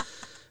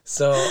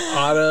 So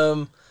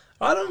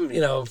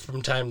Autumn,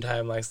 from time to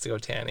time likes to go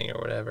tanning or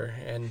whatever,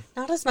 and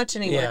not as much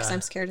anymore because I'm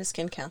scared of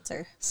skin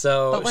cancer.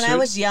 So, but when I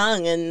was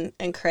young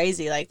and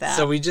crazy like that,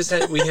 so we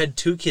had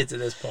 2 kids at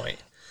this point,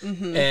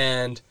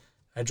 and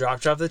I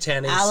dropped her off the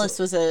tanning. Alice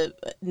was a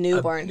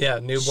newborn.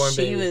 Newborn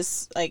baby. She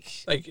was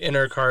like in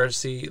her car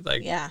seat,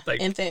 like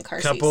infant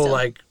car seat. Couple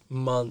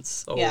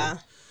months old. Yeah,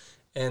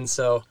 and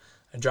so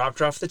I dropped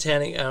her off the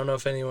tanning. I don't know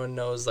if anyone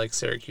knows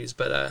Syracuse,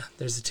 but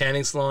there's a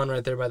tanning salon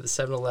right there by the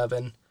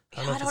 7-Eleven.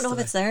 I don't know if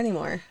it's there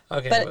anymore.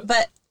 Okay.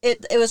 But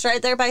it was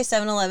right there by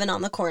 7-Eleven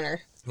on the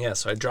corner. Yeah,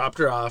 so I dropped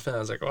her off, and I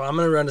was like, well, I'm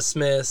going to run to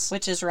Smith's.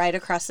 Which is right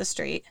across the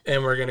street.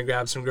 And we're going to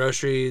grab some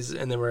groceries,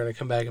 and then we're going to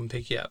come back and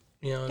pick you up.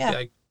 It'd be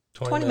like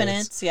 20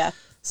 minutes. Yeah.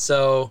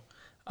 So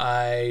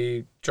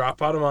I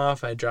drop Autumn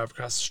off. I drive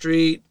across the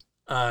street.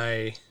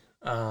 I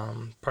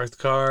park the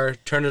car,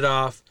 turn it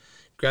off,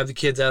 grab the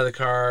kids out of the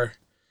car,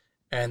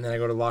 And then I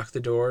go to lock the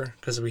door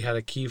because we had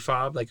a key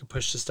fob, like a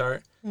push to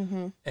start.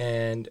 Mm-hmm.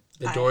 And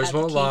the doors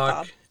won't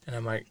lock. Fob. And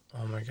I'm like,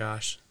 oh my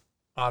gosh,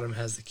 Autumn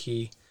has the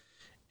key.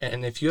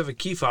 And if you have a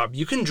key fob,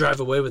 you can drive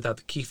away without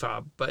the key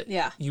fob, but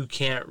you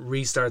can't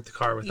restart the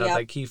car without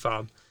that key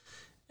fob.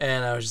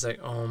 And I was just like,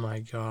 oh my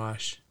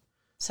gosh.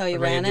 So you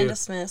ran into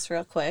Smith's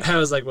real quick. I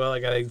was like, well, I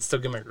got to still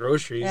get my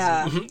groceries.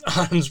 Yeah.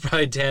 Autumn's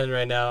probably tanning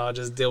right now. I'll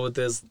just deal with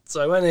this.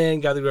 So I went in,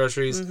 got the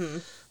groceries,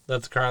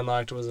 left the car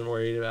unlocked, wasn't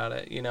worried about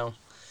it, you know.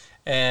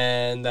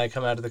 And I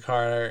come out of the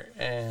car,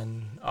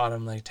 and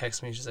Autumn, like,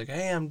 texts me. She's like,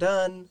 hey, I'm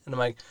done. And I'm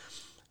like,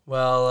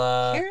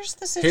 well, here's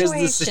the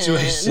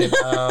situation.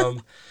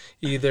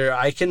 Either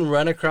I can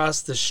run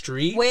across the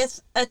street.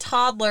 With a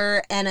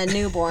toddler and a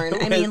newborn.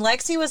 I mean,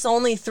 Lexi was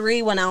only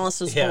 3 when Alice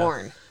was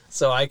born.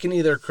 So I can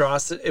either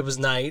cross it. It was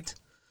night.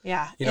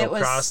 Yeah. You know,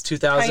 cross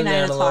 2000 9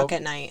 Antelope. 9 o'clock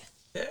at night.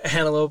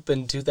 Antelope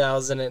in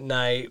 2000 at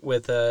night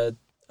with a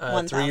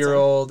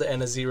 3-year-old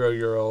and a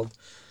 0-year-old.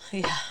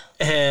 Yeah.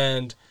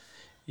 And,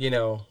 you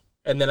know,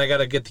 and then I got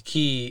to get the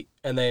key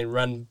and then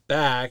run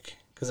back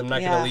because I'm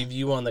not going to leave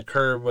you on the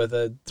curb with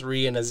a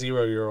 3 and a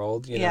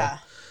 0-year-old, you know.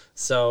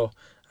 So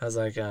I was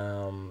like,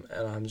 and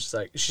I'm just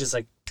like, she just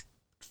like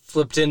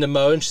flipped into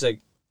mode and she's like,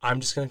 I'm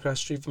just going to cross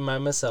the street by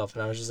myself.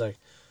 And I was just like,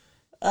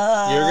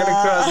 you're going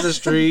to cross the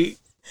street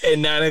at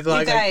 9 o'clock.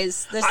 You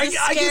guys, this is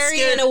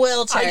scary in a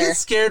wheelchair. I get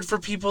scared for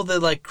people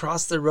that like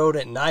cross the road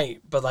at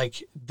night, but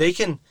like they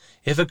can,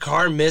 if a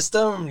car missed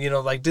them, you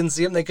know, like didn't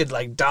see them, they could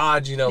like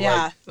dodge, you know,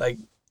 like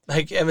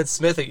Emmitt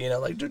Smith, you know,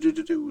 like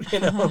you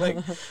know, like.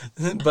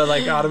 But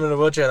like Autumn in a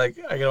wheelchair, like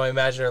I can only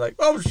imagine her like,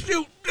 oh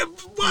shoot,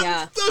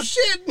 what? Oh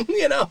shit,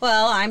 you know.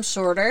 Well, I'm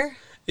shorter.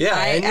 Yeah,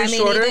 I mean,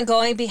 shorter. Even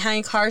going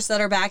behind cars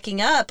that are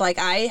backing up, like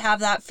I have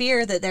that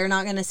fear that they're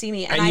not going to see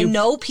me, and I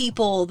know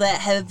people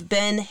that have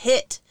been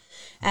hit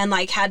and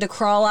like had to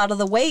crawl out of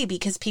the way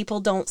because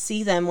people don't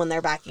see them when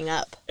they're backing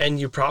up. And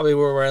you probably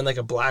were wearing like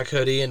a black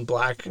hoodie and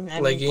black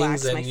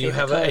leggings, and you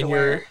have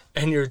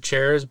your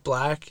chair is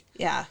black.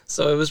 Yeah.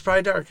 So it was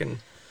probably darkened.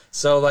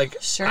 So like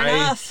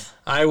enough.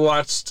 I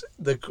watched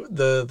the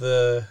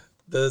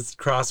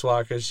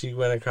crosswalk as she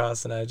went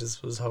across, and I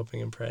just was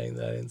hoping and praying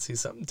that I didn't see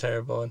something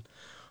terrible. And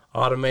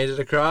Autumn made it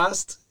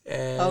across.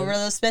 And over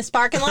the Smith's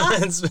parking lot?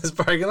 Smith's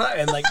parking lot.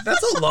 And, like,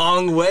 that's a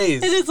long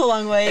ways. It is a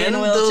long way in a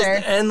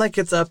wheelchair. And, like,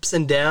 it's ups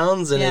and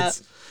downs, and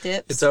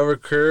it's over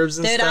curves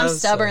and stuff. Dude, I'm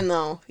stubborn,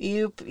 though.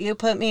 You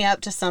put me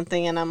up to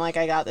something, and I'm like,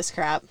 I got this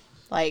crap.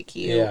 Like,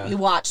 you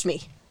watch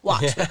me.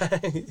 Watch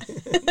me.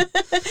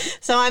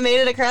 So I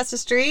made it across the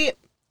street.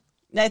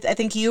 I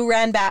think you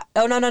ran back.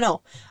 Oh,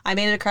 no. I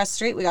made it across the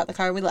street. We got in the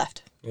car. We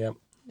left. Yep.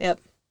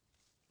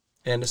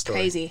 End of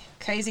story.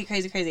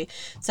 Crazy.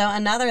 So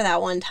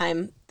that one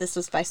time, this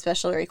was by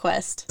special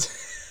request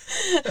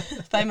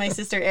by my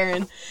sister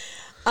Erin.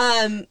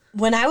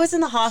 When I was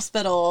in the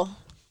hospital,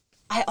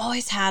 I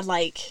always had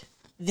like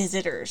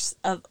visitors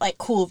of like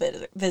cool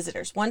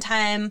visitors. One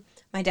time,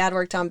 my dad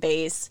worked on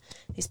base.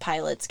 These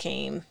pilots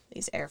came.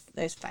 These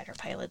fighter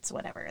pilots,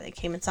 whatever. They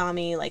came and saw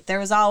me. Like there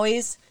was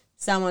always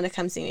someone to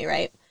come see me,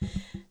 right?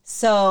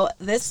 So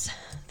this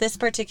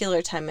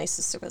particular time, my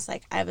sister was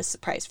like, "I have a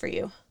surprise for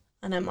you."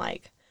 And I'm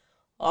like,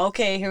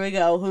 okay, here we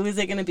go. Who is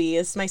it going to be?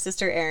 It's my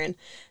sister, Erin.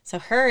 So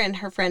her and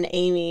her friend,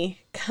 Amy,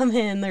 come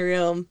in the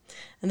room,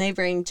 and they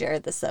bring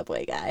Jared the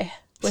Subway guy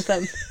with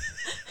them.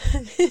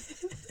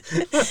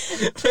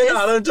 When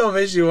Autumn told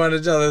me she wanted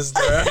to tell this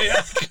story,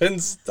 I couldn't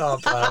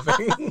stop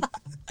laughing.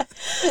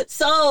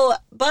 So,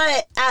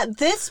 but at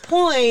this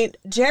point,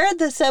 Jared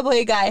the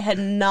Subway guy had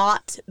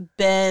not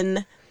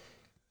been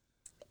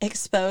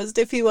exposed,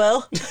 if you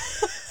will.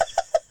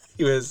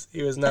 He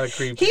was not a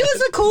creep. He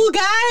was a cool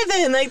guy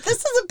then. Like,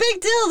 this is a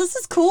big deal. This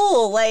is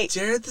cool. Like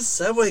Jared the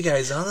Subway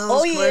guy's on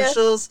all those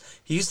commercials. Yeah.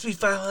 He used to be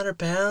 500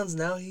 pounds.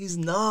 Now he's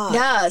not.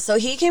 Yeah, so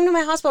he came to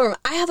my hospital room.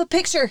 I have a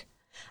picture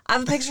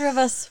of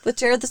us with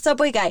Jared the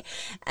Subway guy.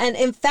 And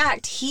in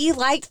fact, he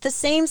liked the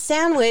same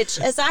sandwich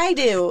as I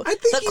do. I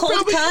think the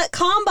cold cut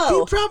combo.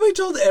 He probably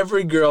told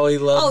every girl he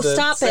loved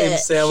the same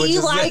sandwich. He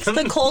liked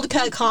the cold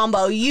cut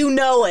combo. You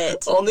know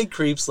it. Only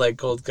creeps like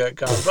cold cut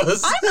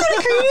combos. I'm not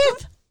a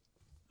creep.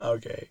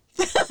 Okay.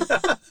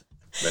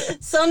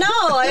 So no,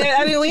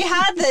 I mean we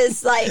had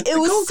this like it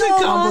was cold so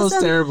cut combo's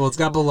awesome. Terrible. It's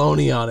got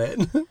bologna on it.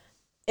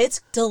 It's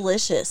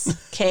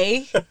delicious.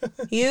 Okay,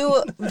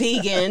 you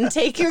vegan,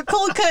 take your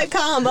cold cut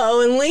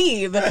combo and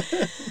leave.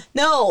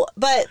 No,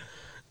 but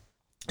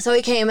so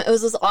he came. It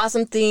was this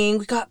awesome thing.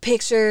 We got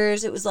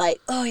pictures. It was like,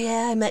 oh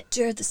yeah, I met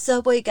Jared the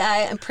Subway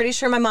guy. I'm pretty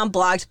sure my mom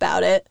blogged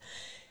about it.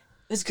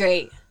 It was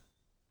great.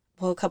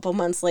 Well, a couple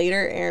months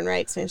later, Erin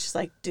writes me and she's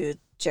like, dude,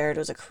 Jared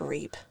was a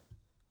creep.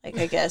 Like,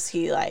 I guess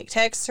he, like,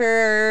 texts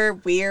her,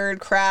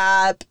 weird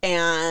crap,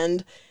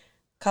 and a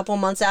couple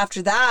months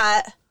after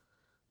that,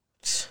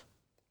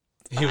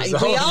 we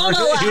all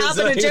know what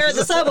happened to Jared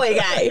the Subway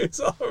guy. He was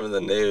all over the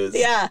news.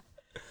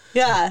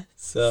 Yeah.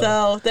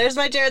 So there's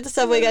my Jared the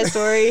Subway guy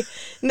story.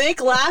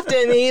 Nick laughed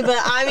at me, but,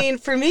 I mean,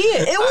 for me,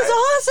 it was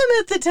awesome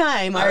at the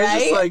time, all right? I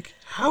was just like,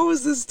 how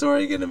is this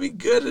story going to be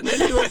good in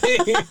any way?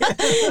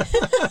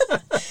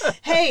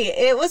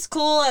 Hey, it was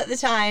cool at the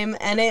time,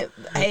 and it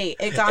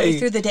got me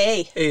through the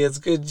day. Hey, it's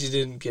good you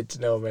didn't get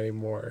to know him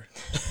anymore.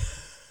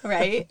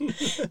 Right?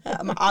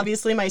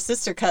 Obviously, my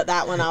sister cut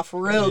that one off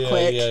real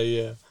quick.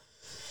 Yeah.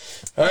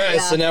 All right,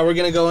 so now we're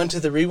going to go into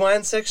the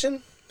rewind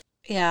section.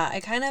 Yeah,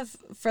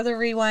 for the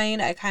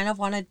rewind, I kind of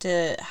wanted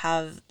to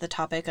have the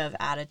topic of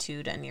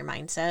attitude and your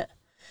mindset.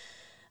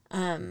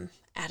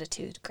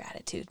 Attitude,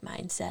 gratitude,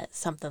 mindset,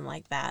 something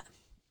like that.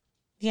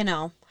 You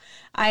know,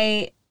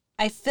 I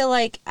feel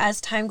like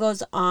as time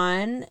goes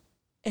on,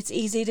 it's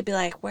easy to be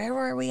like, where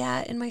were we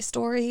at in my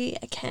story?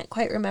 I can't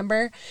quite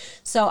remember.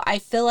 So I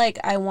feel like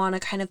I want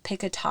to kind of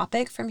pick a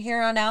topic from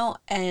here on out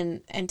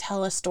and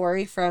tell a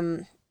story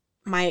from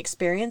my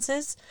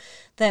experiences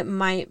that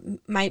might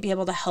be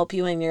able to help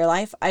you in your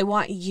life. I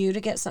want you to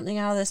get something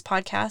out of this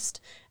podcast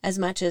as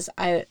much as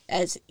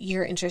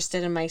you're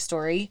interested in my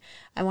story.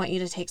 I want you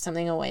to take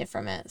something away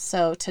from it.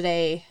 So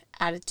today,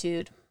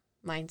 attitude,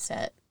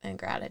 mindset, and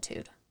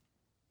gratitude.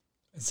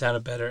 It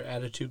sounded better.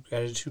 Attitude,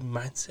 gratitude,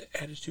 mindset.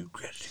 Attitude,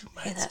 gratitude,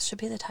 mindset. Yeah, that should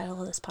be the title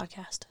of this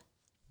podcast.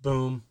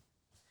 Boom.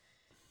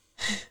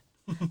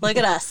 Look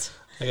at us.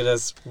 Look at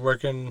us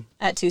working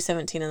at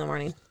 2:17 in the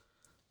morning.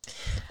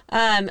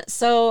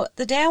 So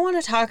the day I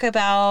want to talk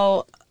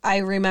about, I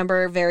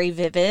remember very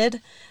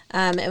vivid.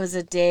 It was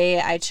a day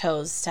I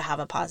chose to have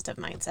a positive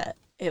mindset.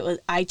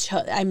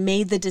 I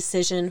made the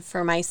decision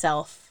for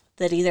myself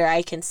that either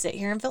I can sit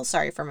here and feel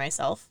sorry for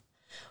myself,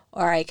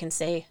 or I can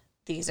say,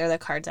 these are the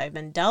cards I've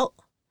been dealt.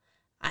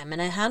 I'm going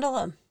to handle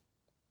them.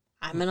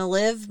 I'm going to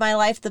live my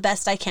life the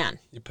best I can.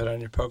 You put on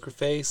your poker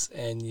face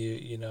and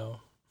you know.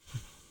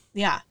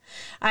 Yeah.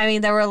 I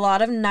mean, there were a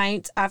lot of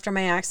nights after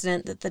my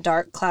accident that the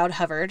dark cloud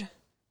hovered.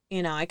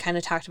 You know, I kind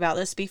of talked about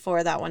this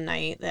before, that one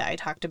night that I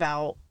talked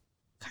about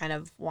kind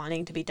of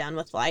wanting to be done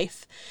with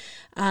life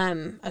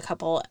a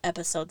couple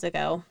episodes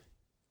ago.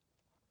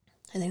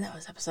 I think that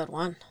was episode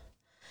 1.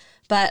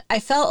 But I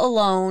felt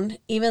alone,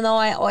 even though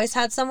I always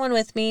had someone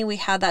with me. We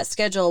had that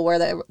schedule where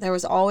there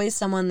was always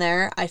someone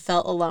there. I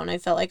felt alone. I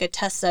felt like a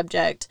test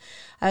subject.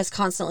 I was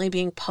constantly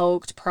being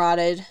poked,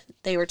 prodded.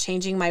 They were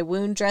changing my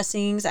wound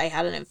dressings. I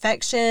had an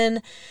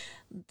infection.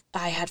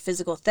 I had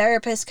physical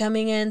therapists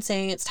coming in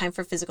saying it's time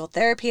for physical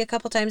therapy a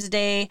couple times a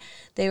day.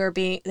 They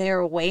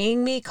were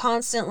weighing me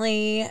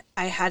constantly.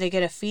 I had to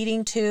get a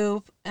feeding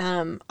tube.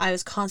 I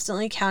was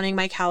constantly counting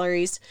my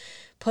calories,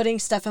 putting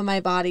stuff in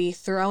my body,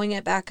 throwing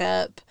it back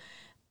up.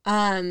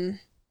 It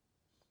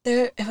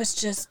was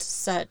just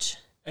such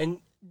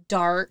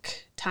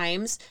dark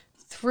times.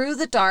 Through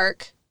the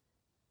dark,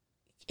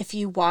 if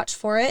you watch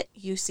for it,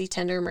 you see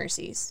tender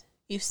mercies.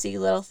 You see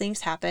little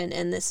things happen,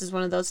 and this is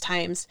one of those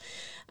times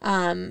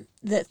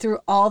that through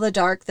all the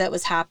dark that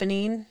was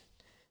happening,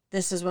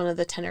 this is one of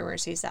the tender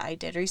mercies that I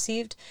did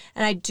receive.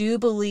 And I do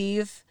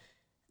believe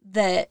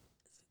that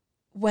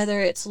whether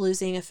it's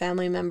losing a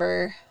family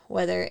member,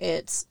 whether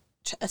it's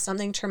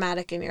something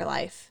traumatic in your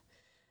life,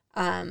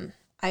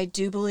 I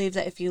do believe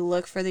that if you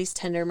look for these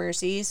tender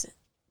mercies,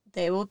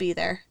 they will be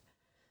there.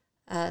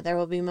 There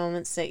will be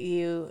moments that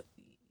you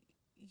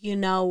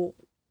know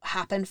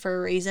happen for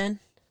a reason.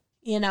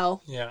 You know?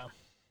 Yeah.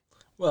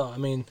 Well, I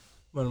mean,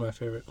 one of my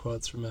favorite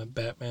quotes from a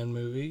Batman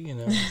movie, you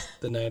know,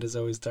 the night is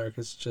always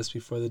darkest just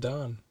before the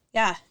dawn.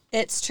 Yeah,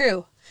 it's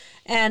true.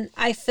 And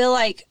I feel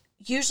like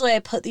usually I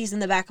put these in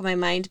the back of my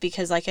mind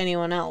because like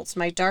anyone else,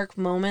 my dark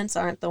moments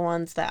aren't the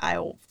ones that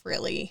I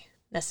really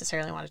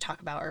necessarily want to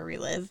talk about or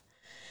relive.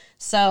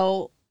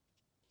 So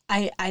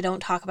I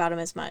don't talk about them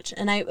as much.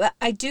 And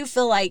I do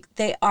feel like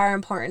they are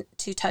important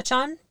to touch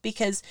on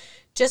because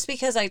just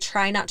because I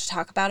try not to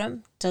talk about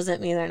them doesn't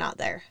mean they're not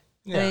there.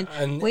 Yeah,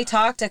 I mean, we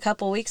talked a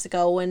couple weeks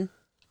ago when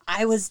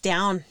I was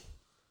down.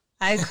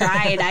 I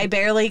cried. I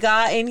barely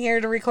got in here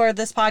to record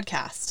this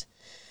podcast.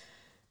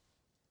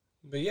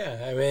 But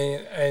yeah, I mean,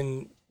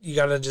 and you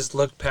got to just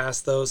look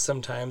past those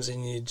sometimes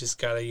and you just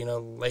got to, you know,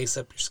 lace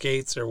up your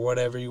skates or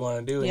whatever you want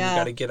to do. And you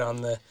got to get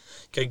on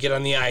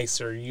the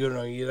ice or, you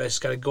know, you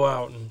just got to go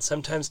out. And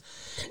sometimes,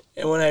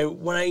 and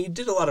when I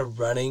did a lot of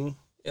running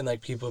and like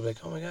people would be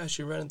like, oh my gosh,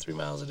 you're running 3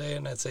 miles a day.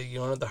 And I'd say, you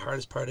know what the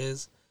hardest part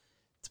is?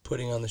 It's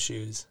putting on the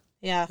shoes.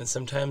 Yeah. And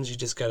sometimes you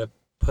just got to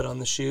put on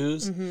the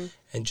shoes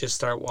and just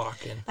start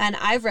walking. And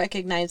I've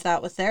recognized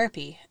that with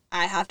therapy.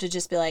 I have to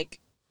just be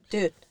like,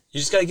 dude. You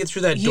just got to get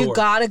through that door. You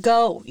got to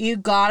go. You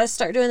got to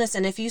start doing this.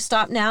 And if you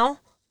stop now,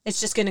 it's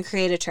just going to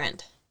create a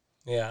trend.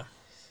 Yeah.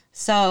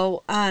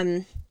 So,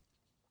 I'm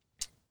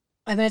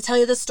going to tell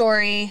you the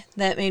story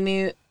that made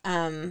me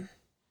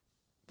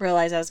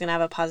realize I was going to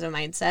have a positive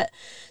mindset.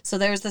 So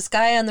there was this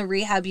guy on the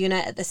rehab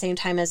unit at the same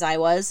time as I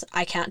was.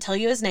 I can't tell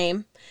you his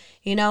name.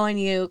 You know, when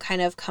you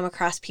kind of come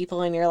across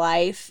people in your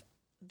life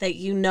that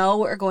you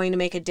know are going to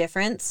make a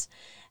difference,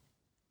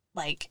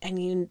 like,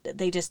 and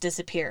they just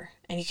disappear.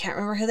 And you can't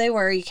remember who they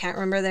were. You can't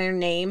remember their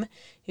name.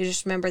 You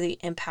just remember the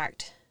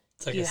impact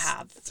you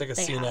have. It's like a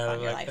scene out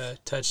of like a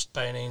Touched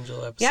by an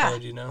Angel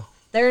episode, you know?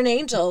 They're an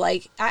angel.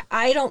 Like,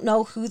 I don't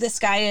know who this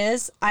guy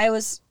is. I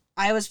was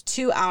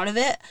too out of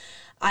it.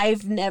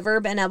 I've never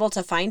been able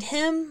to find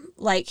him.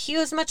 Like, he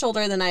was much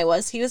older than I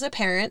was. He was a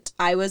parent.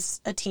 I was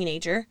a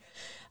teenager.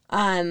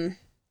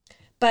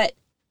 But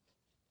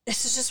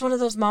this is just one of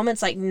those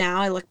moments, like,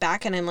 now I look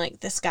back and I'm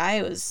like, this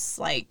guy was,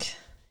 like,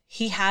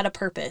 he had a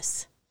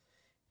purpose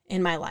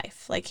in my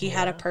life. Like, he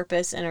had a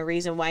purpose and a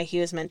reason why he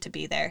was meant to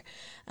be there.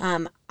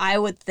 I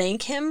would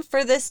thank him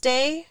for this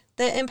day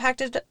that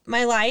impacted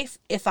my life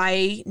if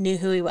I knew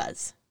who he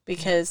was,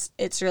 because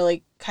it's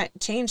really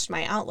changed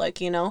my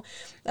outlook. You know,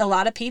 a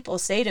lot of people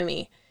say to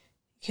me,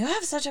 you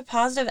have such a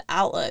positive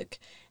outlook.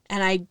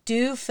 And I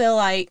do feel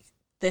like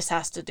this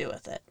has to do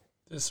with it.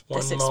 This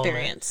experience.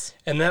 Moment.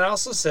 And that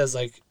also says,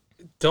 like,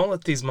 don't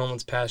let these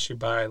moments pass you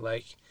by.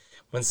 Like,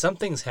 when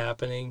something's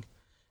happening,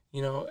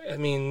 you know, I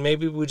mean,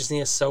 maybe we just need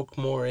to soak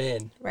more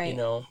in. Right. You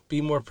know, be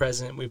more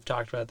present. We've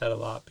talked about that a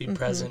lot. Be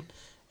present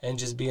and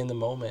just be in the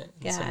moment.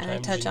 And yeah, and I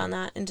touch on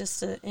that in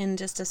just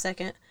a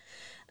second.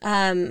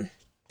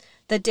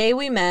 The day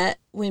we met,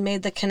 we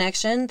made the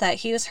connection that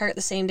he was hurt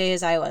the same day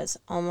as I was,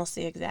 almost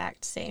the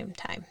exact same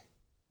time,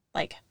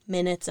 like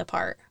minutes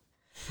apart.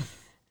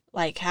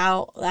 Like,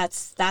 how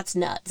that's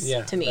nuts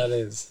to me. Yeah, that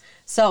is.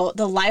 So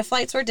the life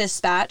flights were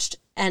dispatched,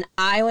 and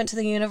I went to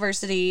the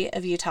University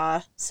of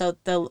Utah. So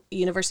the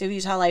University of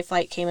Utah life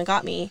flight came and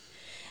got me,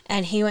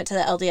 and he went to the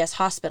LDS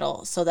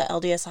hospital. So the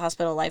LDS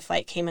hospital life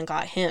flight came and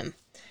got him.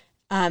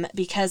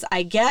 Because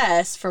I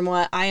guess, from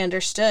what I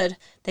understood,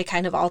 they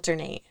kind of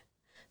alternate.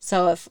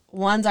 So if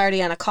one's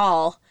already on a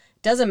call,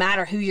 doesn't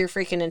matter who your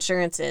freaking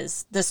insurance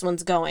is, this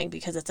one's going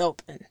because it's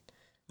open.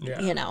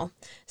 Yeah. You know?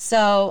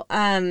 So,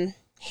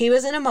 he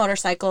was in a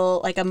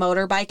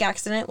motorbike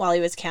accident while he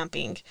was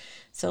camping.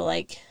 So,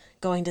 like,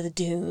 going to the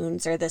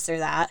dunes or this or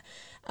that.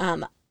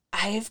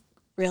 I've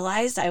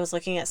realized, I was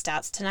looking at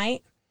stats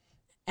tonight,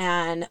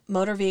 and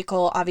motor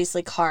vehicle,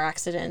 obviously car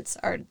accidents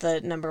are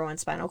the number one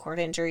spinal cord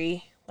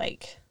injury,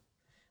 like,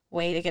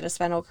 way to get a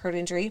spinal cord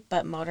injury,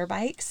 but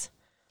motorbikes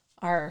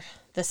are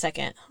the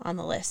second on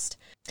the list.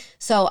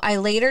 So I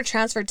later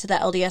transferred to the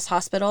LDS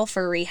hospital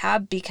for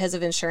rehab because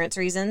of insurance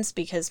reasons,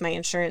 because my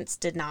insurance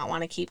did not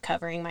want to keep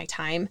covering my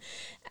time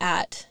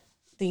at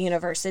the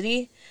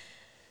university.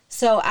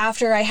 So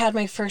after I had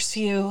my first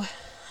few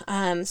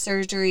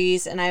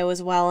surgeries and I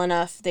was well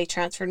enough, they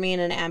transferred me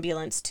in an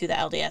ambulance to the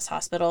LDS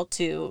hospital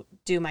to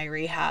do my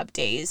rehab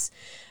days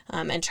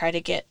and try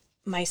to get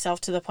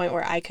myself to the point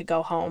where I could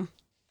go home.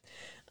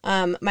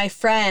 My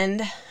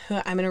friend, who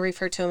I'm going to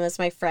refer to him as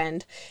my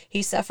friend,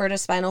 he suffered a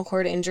spinal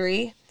cord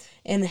injury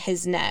in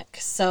his neck.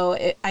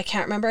 So I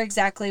can't remember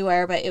exactly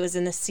where, but it was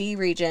in the C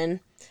region.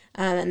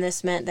 And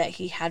this meant that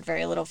he had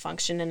very little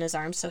function in his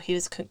arms. So he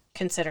was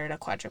considered a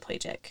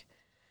quadriplegic.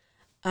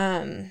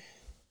 After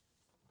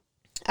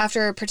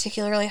a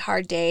particularly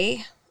hard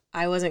day,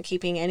 I wasn't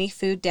keeping any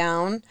food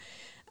down.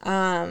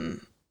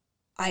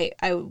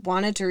 I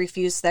wanted to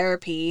refuse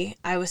therapy.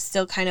 I was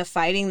still kind of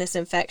fighting this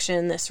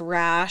infection, this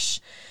rash.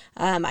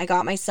 I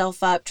got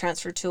myself up,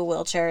 transferred to a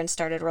wheelchair, and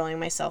started rolling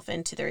myself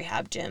into the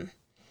rehab gym.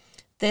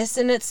 This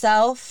in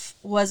itself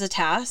was a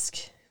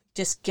task,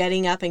 just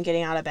getting up and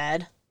getting out of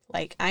bed.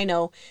 Like, I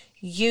know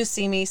you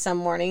see me some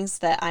mornings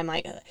that I'm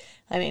like,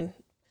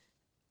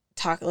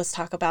 let's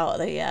talk about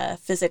the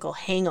physical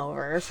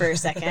hangover for a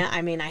second.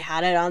 I mean, I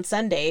had it on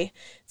Sunday.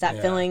 It's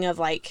that feeling of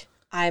like,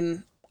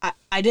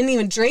 I didn't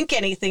even drink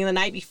anything the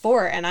night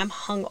before and I'm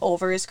hung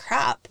over as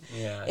crap.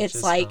 Yeah,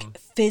 it's like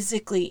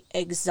physically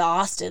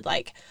exhausted.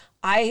 Like,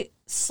 I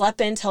slept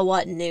until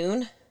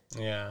noon?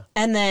 Yeah.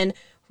 And then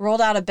rolled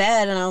out of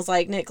bed and I was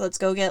like, Nick, let's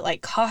go get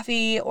like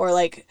coffee or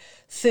like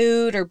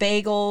food or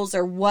bagels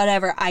or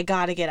whatever. I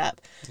gotta get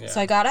up. Yeah.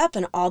 So I got up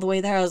and all the way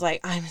there I was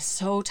like, I'm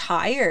so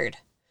tired.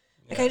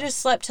 Like, I just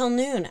slept till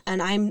noon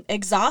and I'm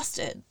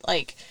exhausted.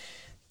 Like,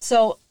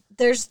 so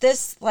there's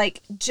this,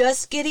 like,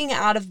 just getting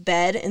out of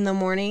bed in the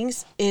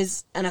mornings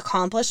is an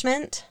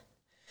accomplishment.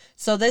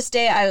 So this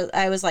day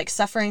I was like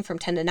suffering from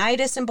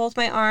tendonitis in both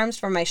my arms,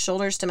 from my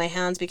shoulders to my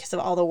hands because of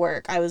all the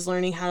work. I was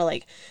learning how to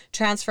like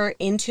transfer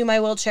into my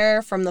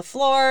wheelchair from the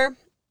floor,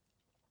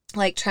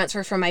 like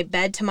transfer from my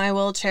bed to my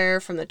wheelchair,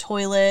 from the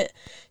toilet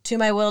to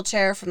my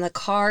wheelchair, from the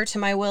car to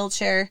my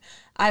wheelchair.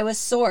 I was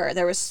sore.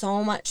 There was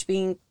so much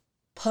being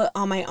put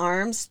on my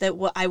arms that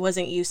I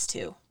wasn't used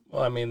to.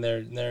 Well, I mean,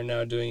 they're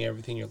now doing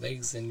everything your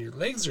legs, and your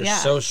legs are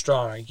so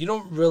strong. Like, you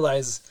don't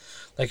realize,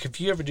 like,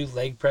 if you ever do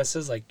leg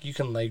presses, like, you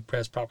can leg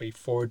press probably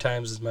 4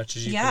 times as much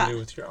as you can do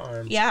with your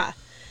arms. Yeah.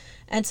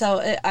 And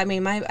so,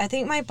 I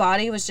think my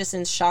body was just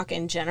in shock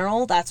in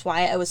general. That's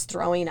why I was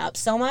throwing up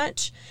so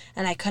much,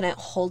 and I couldn't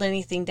hold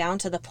anything down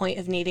to the point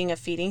of needing a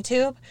feeding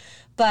tube.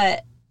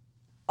 But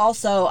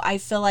also, I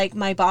feel like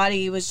my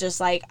body was just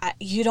like,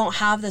 you don't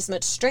have this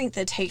much strength.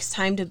 It takes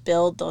time to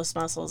build those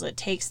muscles. It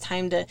takes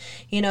time to,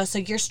 so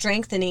you're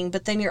strengthening,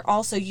 but then you're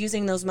also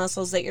using those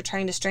muscles that you're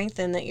trying to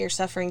strengthen that you're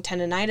suffering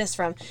tendonitis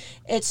from.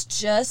 It's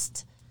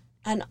just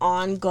an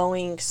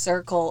ongoing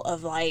circle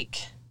of like,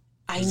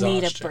 I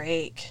need a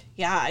break.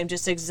 Yeah, I'm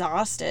just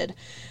exhausted.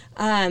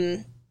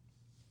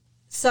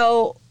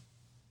 So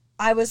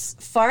I was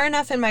far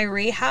enough in my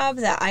rehab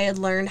that I had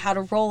learned how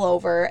to roll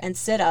over and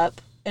sit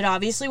up it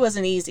obviously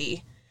wasn't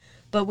easy,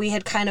 but we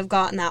had kind of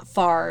gotten that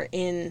far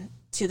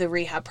into the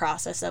rehab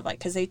process of like,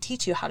 because they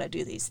teach you how to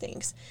do these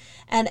things.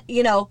 And,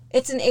 you know,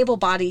 it's an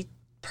able-bodied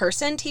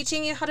person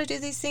teaching you how to do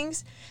these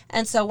things.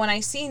 And so when I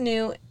see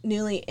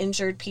newly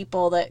injured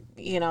people that,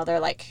 you know, they're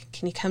like,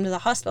 can you come to the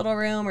hospital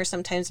room? Or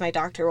sometimes my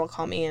doctor will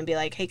call me and be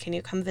like, hey, can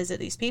you come visit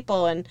these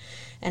people and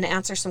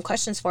answer some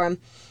questions for them?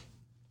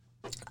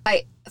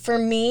 For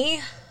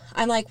me,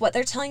 I'm like, what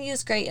they're telling you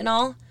is great and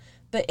all,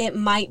 but it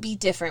might be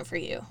different for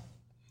you.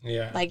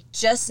 Yeah. Like,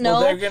 just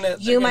know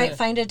you might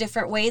find a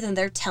different way than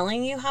they're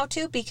telling you how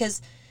to,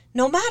 because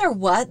no matter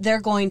what,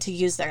 they're going to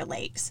use their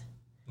legs.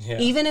 Yeah.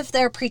 Even if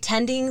they're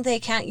pretending they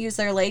can't use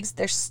their legs,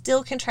 they're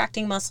still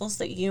contracting muscles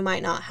that you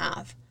might not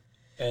have.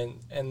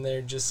 And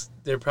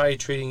they're probably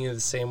treating you the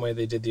same way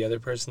they did the other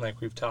person. Like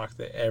we've talked,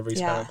 that every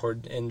spinal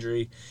cord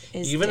injury,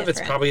 even if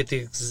it's probably at the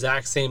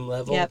exact same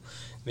level,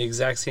 the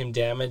exact same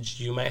damage,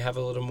 you might have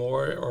a little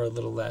more or a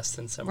little less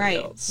than somebody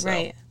else. So.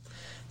 Right.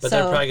 But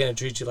they're probably going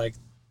to treat you like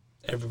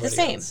everybody else.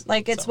 The same.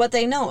 Like, it's what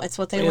they know. It's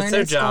what they learned in school.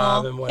 It's their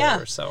job and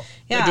whatever. So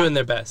they're doing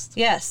their best.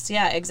 Yes.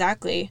 Yeah,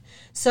 exactly.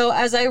 So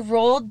as I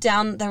rolled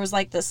down, there was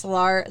like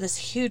this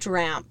huge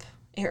ramp.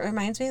 It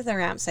reminds me of the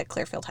ramps at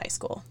Clearfield High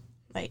School.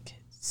 Like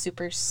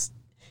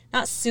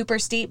not super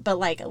steep, but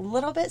like a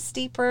little bit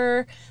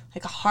steeper,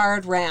 like a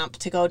hard ramp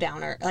to go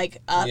down, or like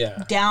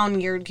up, down.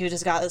 You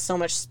just got so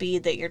much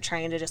speed that you're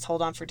trying to just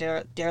hold on for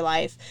dear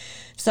life.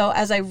 So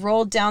as I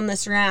rolled down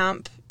this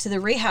ramp to the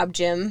rehab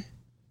gym,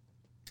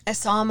 I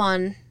saw him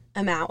on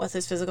a mat with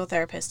his physical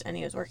therapist, and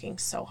he was working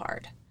so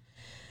hard.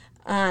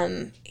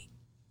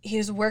 He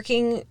was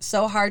working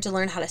so hard to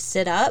learn how to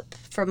sit up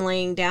from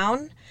laying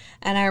down.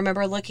 And I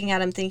remember looking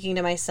at him thinking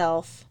to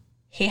myself,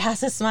 he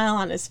has a smile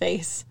on his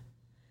face.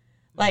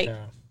 Like,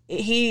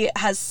 he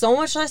has so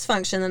much less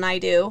function than I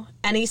do,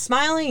 and he's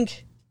smiling,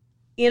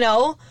 you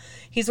know?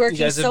 He's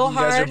working so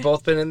hard. You guys have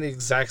both been in the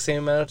exact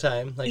same amount of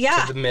time, like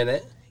to the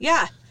minute.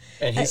 Yeah.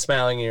 And he's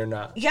smiling and you're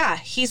not. Yeah,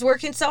 he's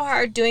working so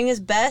hard, doing his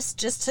best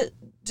just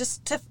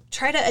to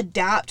try to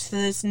adapt to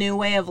this new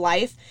way of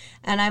life.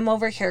 And I'm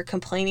over here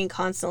complaining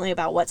constantly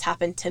about what's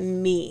happened to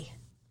me.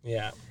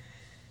 Yeah.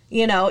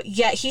 You know,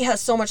 yet he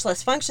has so much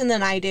less function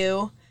than I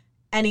do,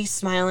 and he's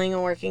smiling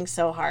and working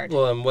so hard.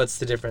 Well, and what's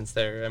the difference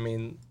there? I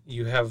mean,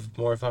 you have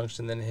more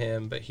function than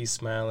him, but he's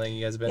smiling.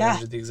 You guys have been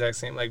injured the exact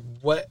same. Like,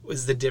 what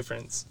was the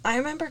difference? I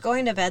remember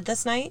going to bed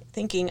this night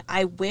thinking,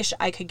 I wish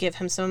I could give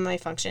him some of my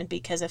function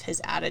because of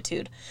his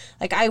attitude.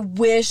 Like, I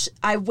wish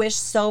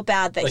so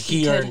bad that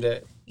he could. Earned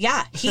it.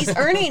 Yeah, he's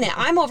earning it.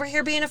 I'm over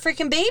here being a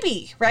freaking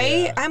baby,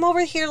 right? Yeah. I'm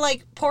over here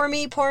like, poor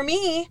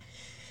me.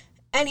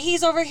 And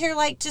he's over here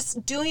like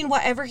just doing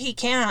whatever he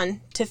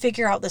can to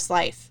figure out this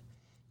life.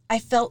 I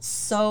felt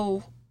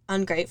so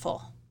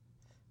ungrateful.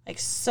 Like,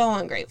 so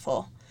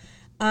ungrateful.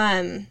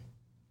 So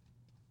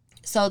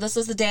this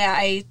was the day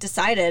I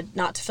decided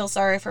not to feel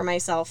sorry for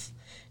myself.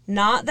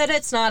 Not that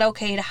it's not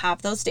okay to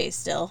have those days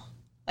still.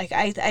 Like,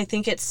 I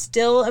think it's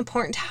still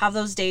important to have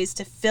those days,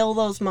 to fill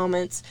those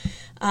moments.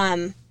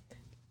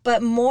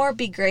 But more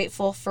be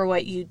grateful for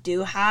what you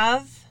do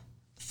have.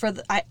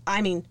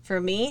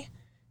 For me,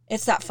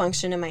 it's that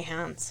function in my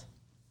hands.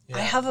 Yeah.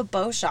 I have a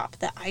bow shop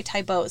that I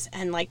tie bows.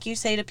 And like you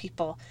say to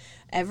people,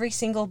 every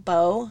single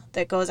bow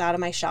that goes out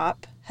of my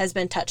shop has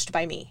been touched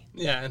by me.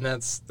 Yeah, and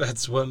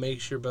that's what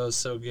makes your bows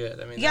so good.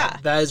 I mean,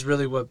 that is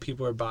really what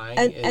people are buying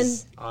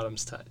is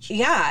Autumn's touch.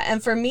 Yeah,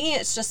 and for me,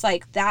 it's just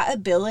like that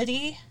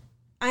ability.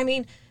 I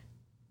mean,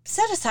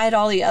 set aside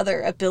all the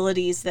other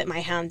abilities that my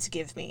hands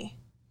give me.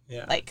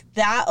 Yeah. Like,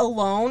 that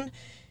alone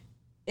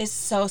is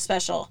so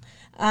special.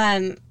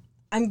 I'm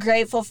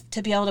grateful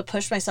to be able to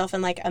push myself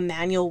in like a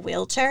manual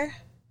wheelchair,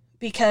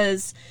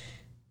 because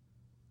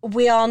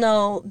we all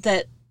know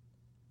that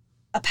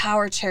a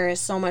power chair is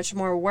so much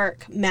more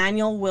work.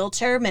 Manual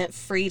wheelchair meant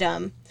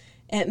freedom.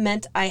 It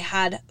meant I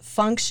had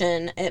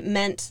function. It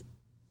meant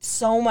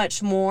so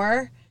much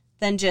more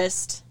than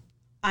just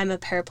I'm a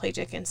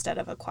paraplegic instead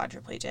of a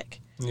quadriplegic.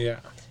 Yeah.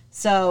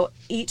 So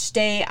each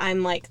day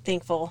I'm like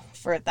thankful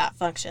for that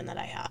function that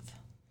I have.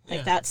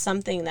 Like, that's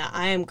something that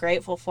I am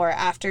grateful for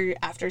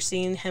after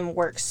seeing him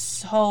work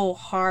so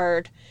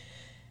hard.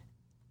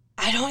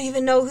 I don't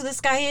even know who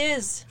this guy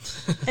is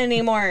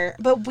anymore.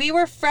 But we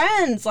were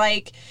friends.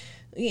 Like,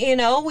 you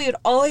know, we would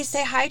always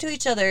say hi to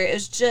each other. It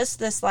was just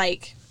this,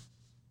 like,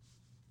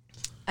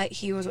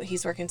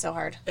 he's working so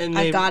hard. And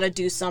I've got to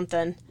do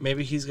something.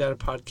 Maybe he's got a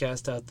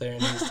podcast out there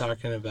and he's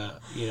talking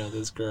about, you know,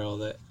 this girl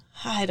that...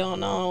 I don't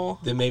know.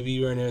 That maybe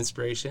you were an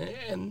inspiration,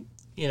 and,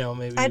 you know,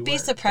 maybe I'd be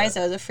surprised.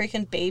 I was a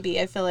freaking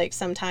baby, I feel like,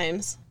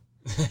 sometimes.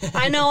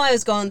 I know I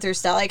was going through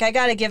stuff. Like, I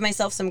got to give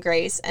myself some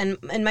grace. And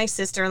my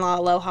sister-in-law,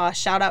 Aloha,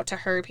 shout out to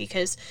her,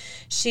 because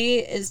she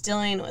is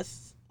dealing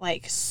with,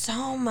 like,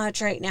 so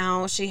much right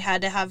now. She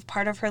had to have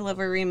part of her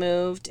liver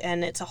removed,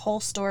 and it's a whole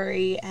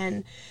story,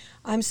 and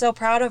I'm so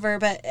proud of her.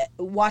 But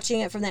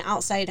watching it from the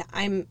outside,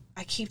 I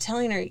keep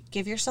telling her,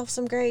 give yourself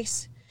some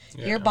grace.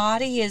 Yeah. Your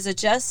body is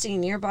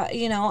adjusting. Your body,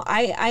 you know,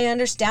 I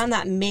understand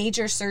that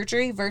major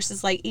surgery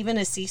versus like even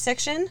a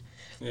C-section.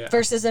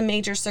 versus a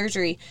major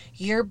surgery.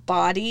 Your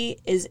body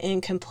is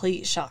in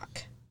complete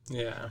shock.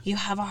 Yeah. You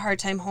have a hard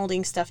time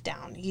holding stuff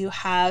down. You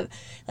have,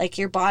 like,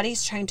 your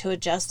body's trying to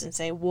adjust and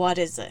say, what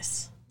is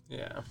this?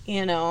 Yeah.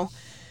 You know?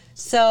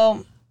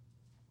 So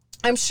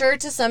I'm sure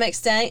to some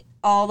extent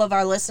all of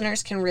our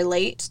listeners can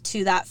relate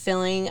to that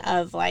feeling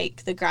of,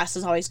 like, the grass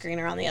is always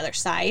greener on the other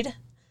side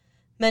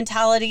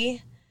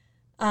mentality.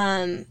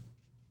 When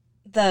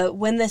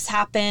this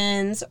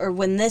happens, or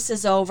when this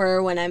is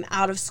over, when I'm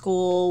out of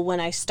school, when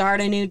I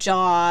start a new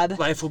job.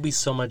 Life will be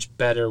so much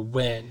better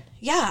when.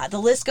 Yeah, the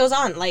list goes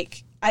on.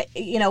 Like,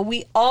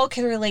 we all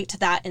can relate to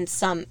that in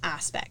some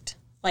aspect.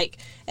 Like,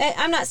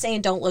 I'm not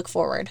saying don't look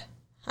forward.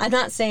 I'm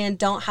not saying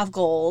don't have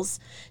goals.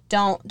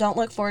 Don't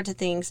look forward to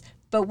things.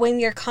 But when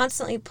you're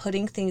constantly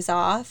putting things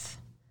off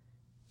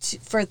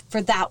for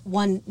that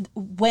one,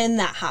 when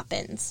that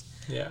happens.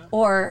 Yeah.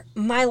 Or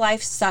my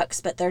life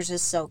sucks, but theirs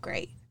is so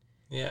great.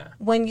 Yeah.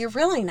 When you're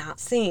really not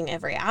seeing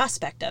every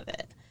aspect of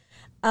it.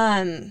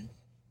 I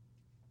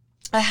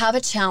have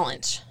a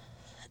challenge.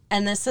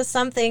 And this is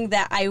something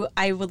that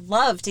I would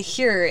love to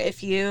hear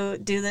if you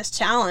do this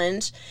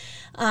challenge.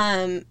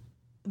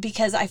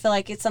 Because I feel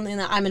like it's something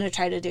that I'm going to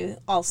try to do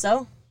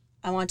also.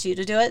 I want you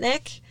to do it,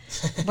 Nick.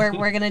 We're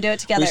going to do it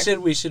together.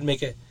 We should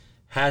make a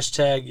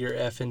hashtag your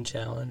effing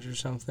challenge or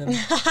something.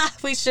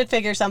 We should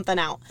figure something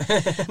out.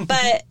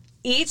 But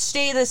each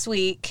day this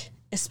week,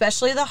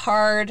 especially the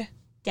hard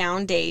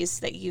down days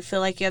that you feel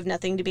like you have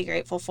nothing to be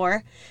grateful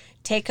for,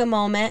 take a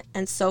moment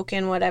and soak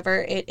in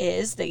whatever it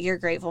is that you're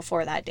grateful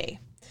for that day.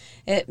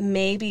 It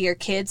may be your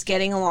kids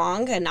getting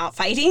along and not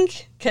fighting,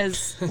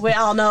 because we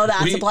all know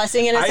that's a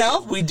blessing in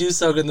itself. We do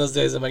soak in those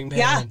days. I'm like, man.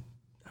 Yeah.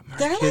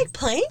 They're like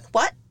playing?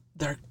 What?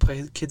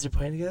 Kids are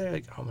playing together?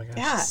 Like, oh my gosh,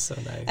 yeah. This is so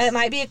nice. It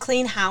might be a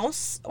clean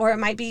house, or it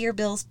might be your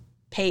bills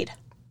paid.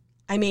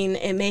 I mean,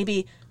 it may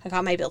be, I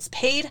got my bills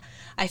paid.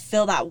 I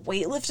feel that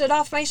weight lifted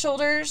off my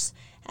shoulders,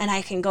 and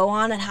I can go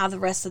on and have the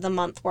rest of the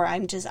month where I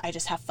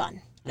just have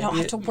fun. I don't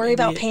have to worry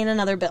about paying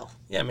another bill.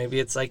 Yeah, maybe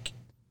it's like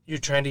you're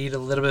trying to eat a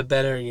little bit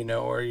better,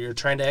 or you're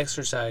trying to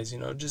exercise,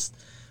 just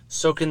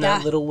soak in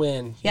that little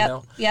win,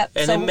 Yep.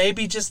 And then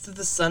maybe just that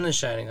the sun is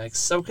shining, like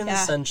soak in the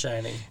sun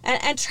shining.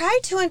 And try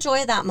to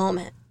enjoy that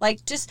moment.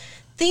 Like, just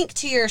think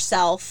to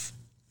yourself,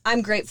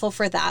 I'm grateful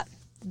for that.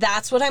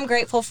 That's what I'm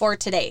grateful for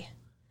today.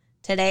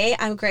 Today,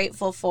 I'm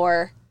grateful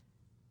for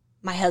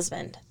my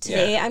husband.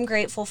 Today, I'm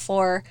grateful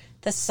for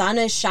the sun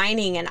is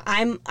shining and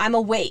I'm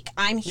awake.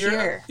 I'm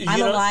here.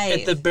 I'm alive.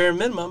 At the bare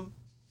minimum,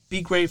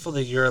 be grateful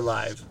that you're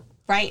alive.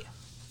 Right.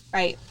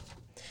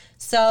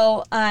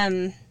 So,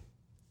 I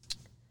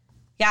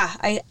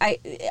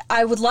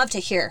would love to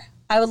hear.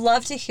 I would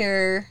love to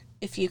hear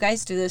if you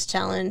guys do this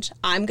challenge.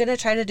 I'm going to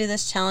try to do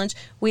this challenge.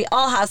 We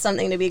all have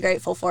something to be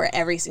grateful for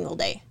every single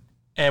day.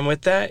 And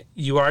with that,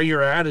 you are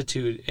your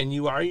attitude, and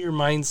you are your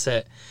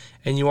mindset,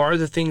 and you are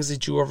the things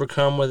that you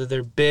overcome, whether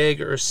they're big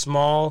or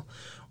small,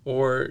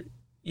 or,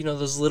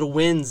 those little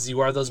wins. You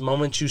are those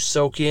moments you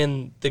soak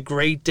in, the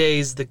great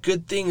days, the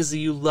good things that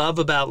you love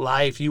about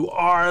life. You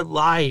are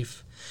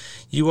life.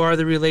 You are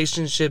the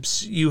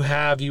relationships you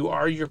have. You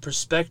are your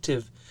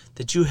perspective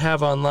that you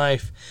have on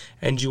life,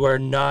 and you are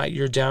not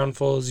your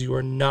downfalls. You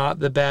are not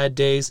the bad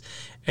days,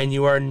 and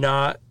you are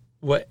not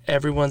what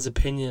everyone's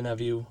opinion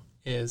of you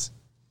is.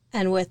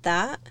 And with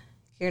that,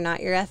 you're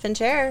not your effing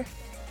chair.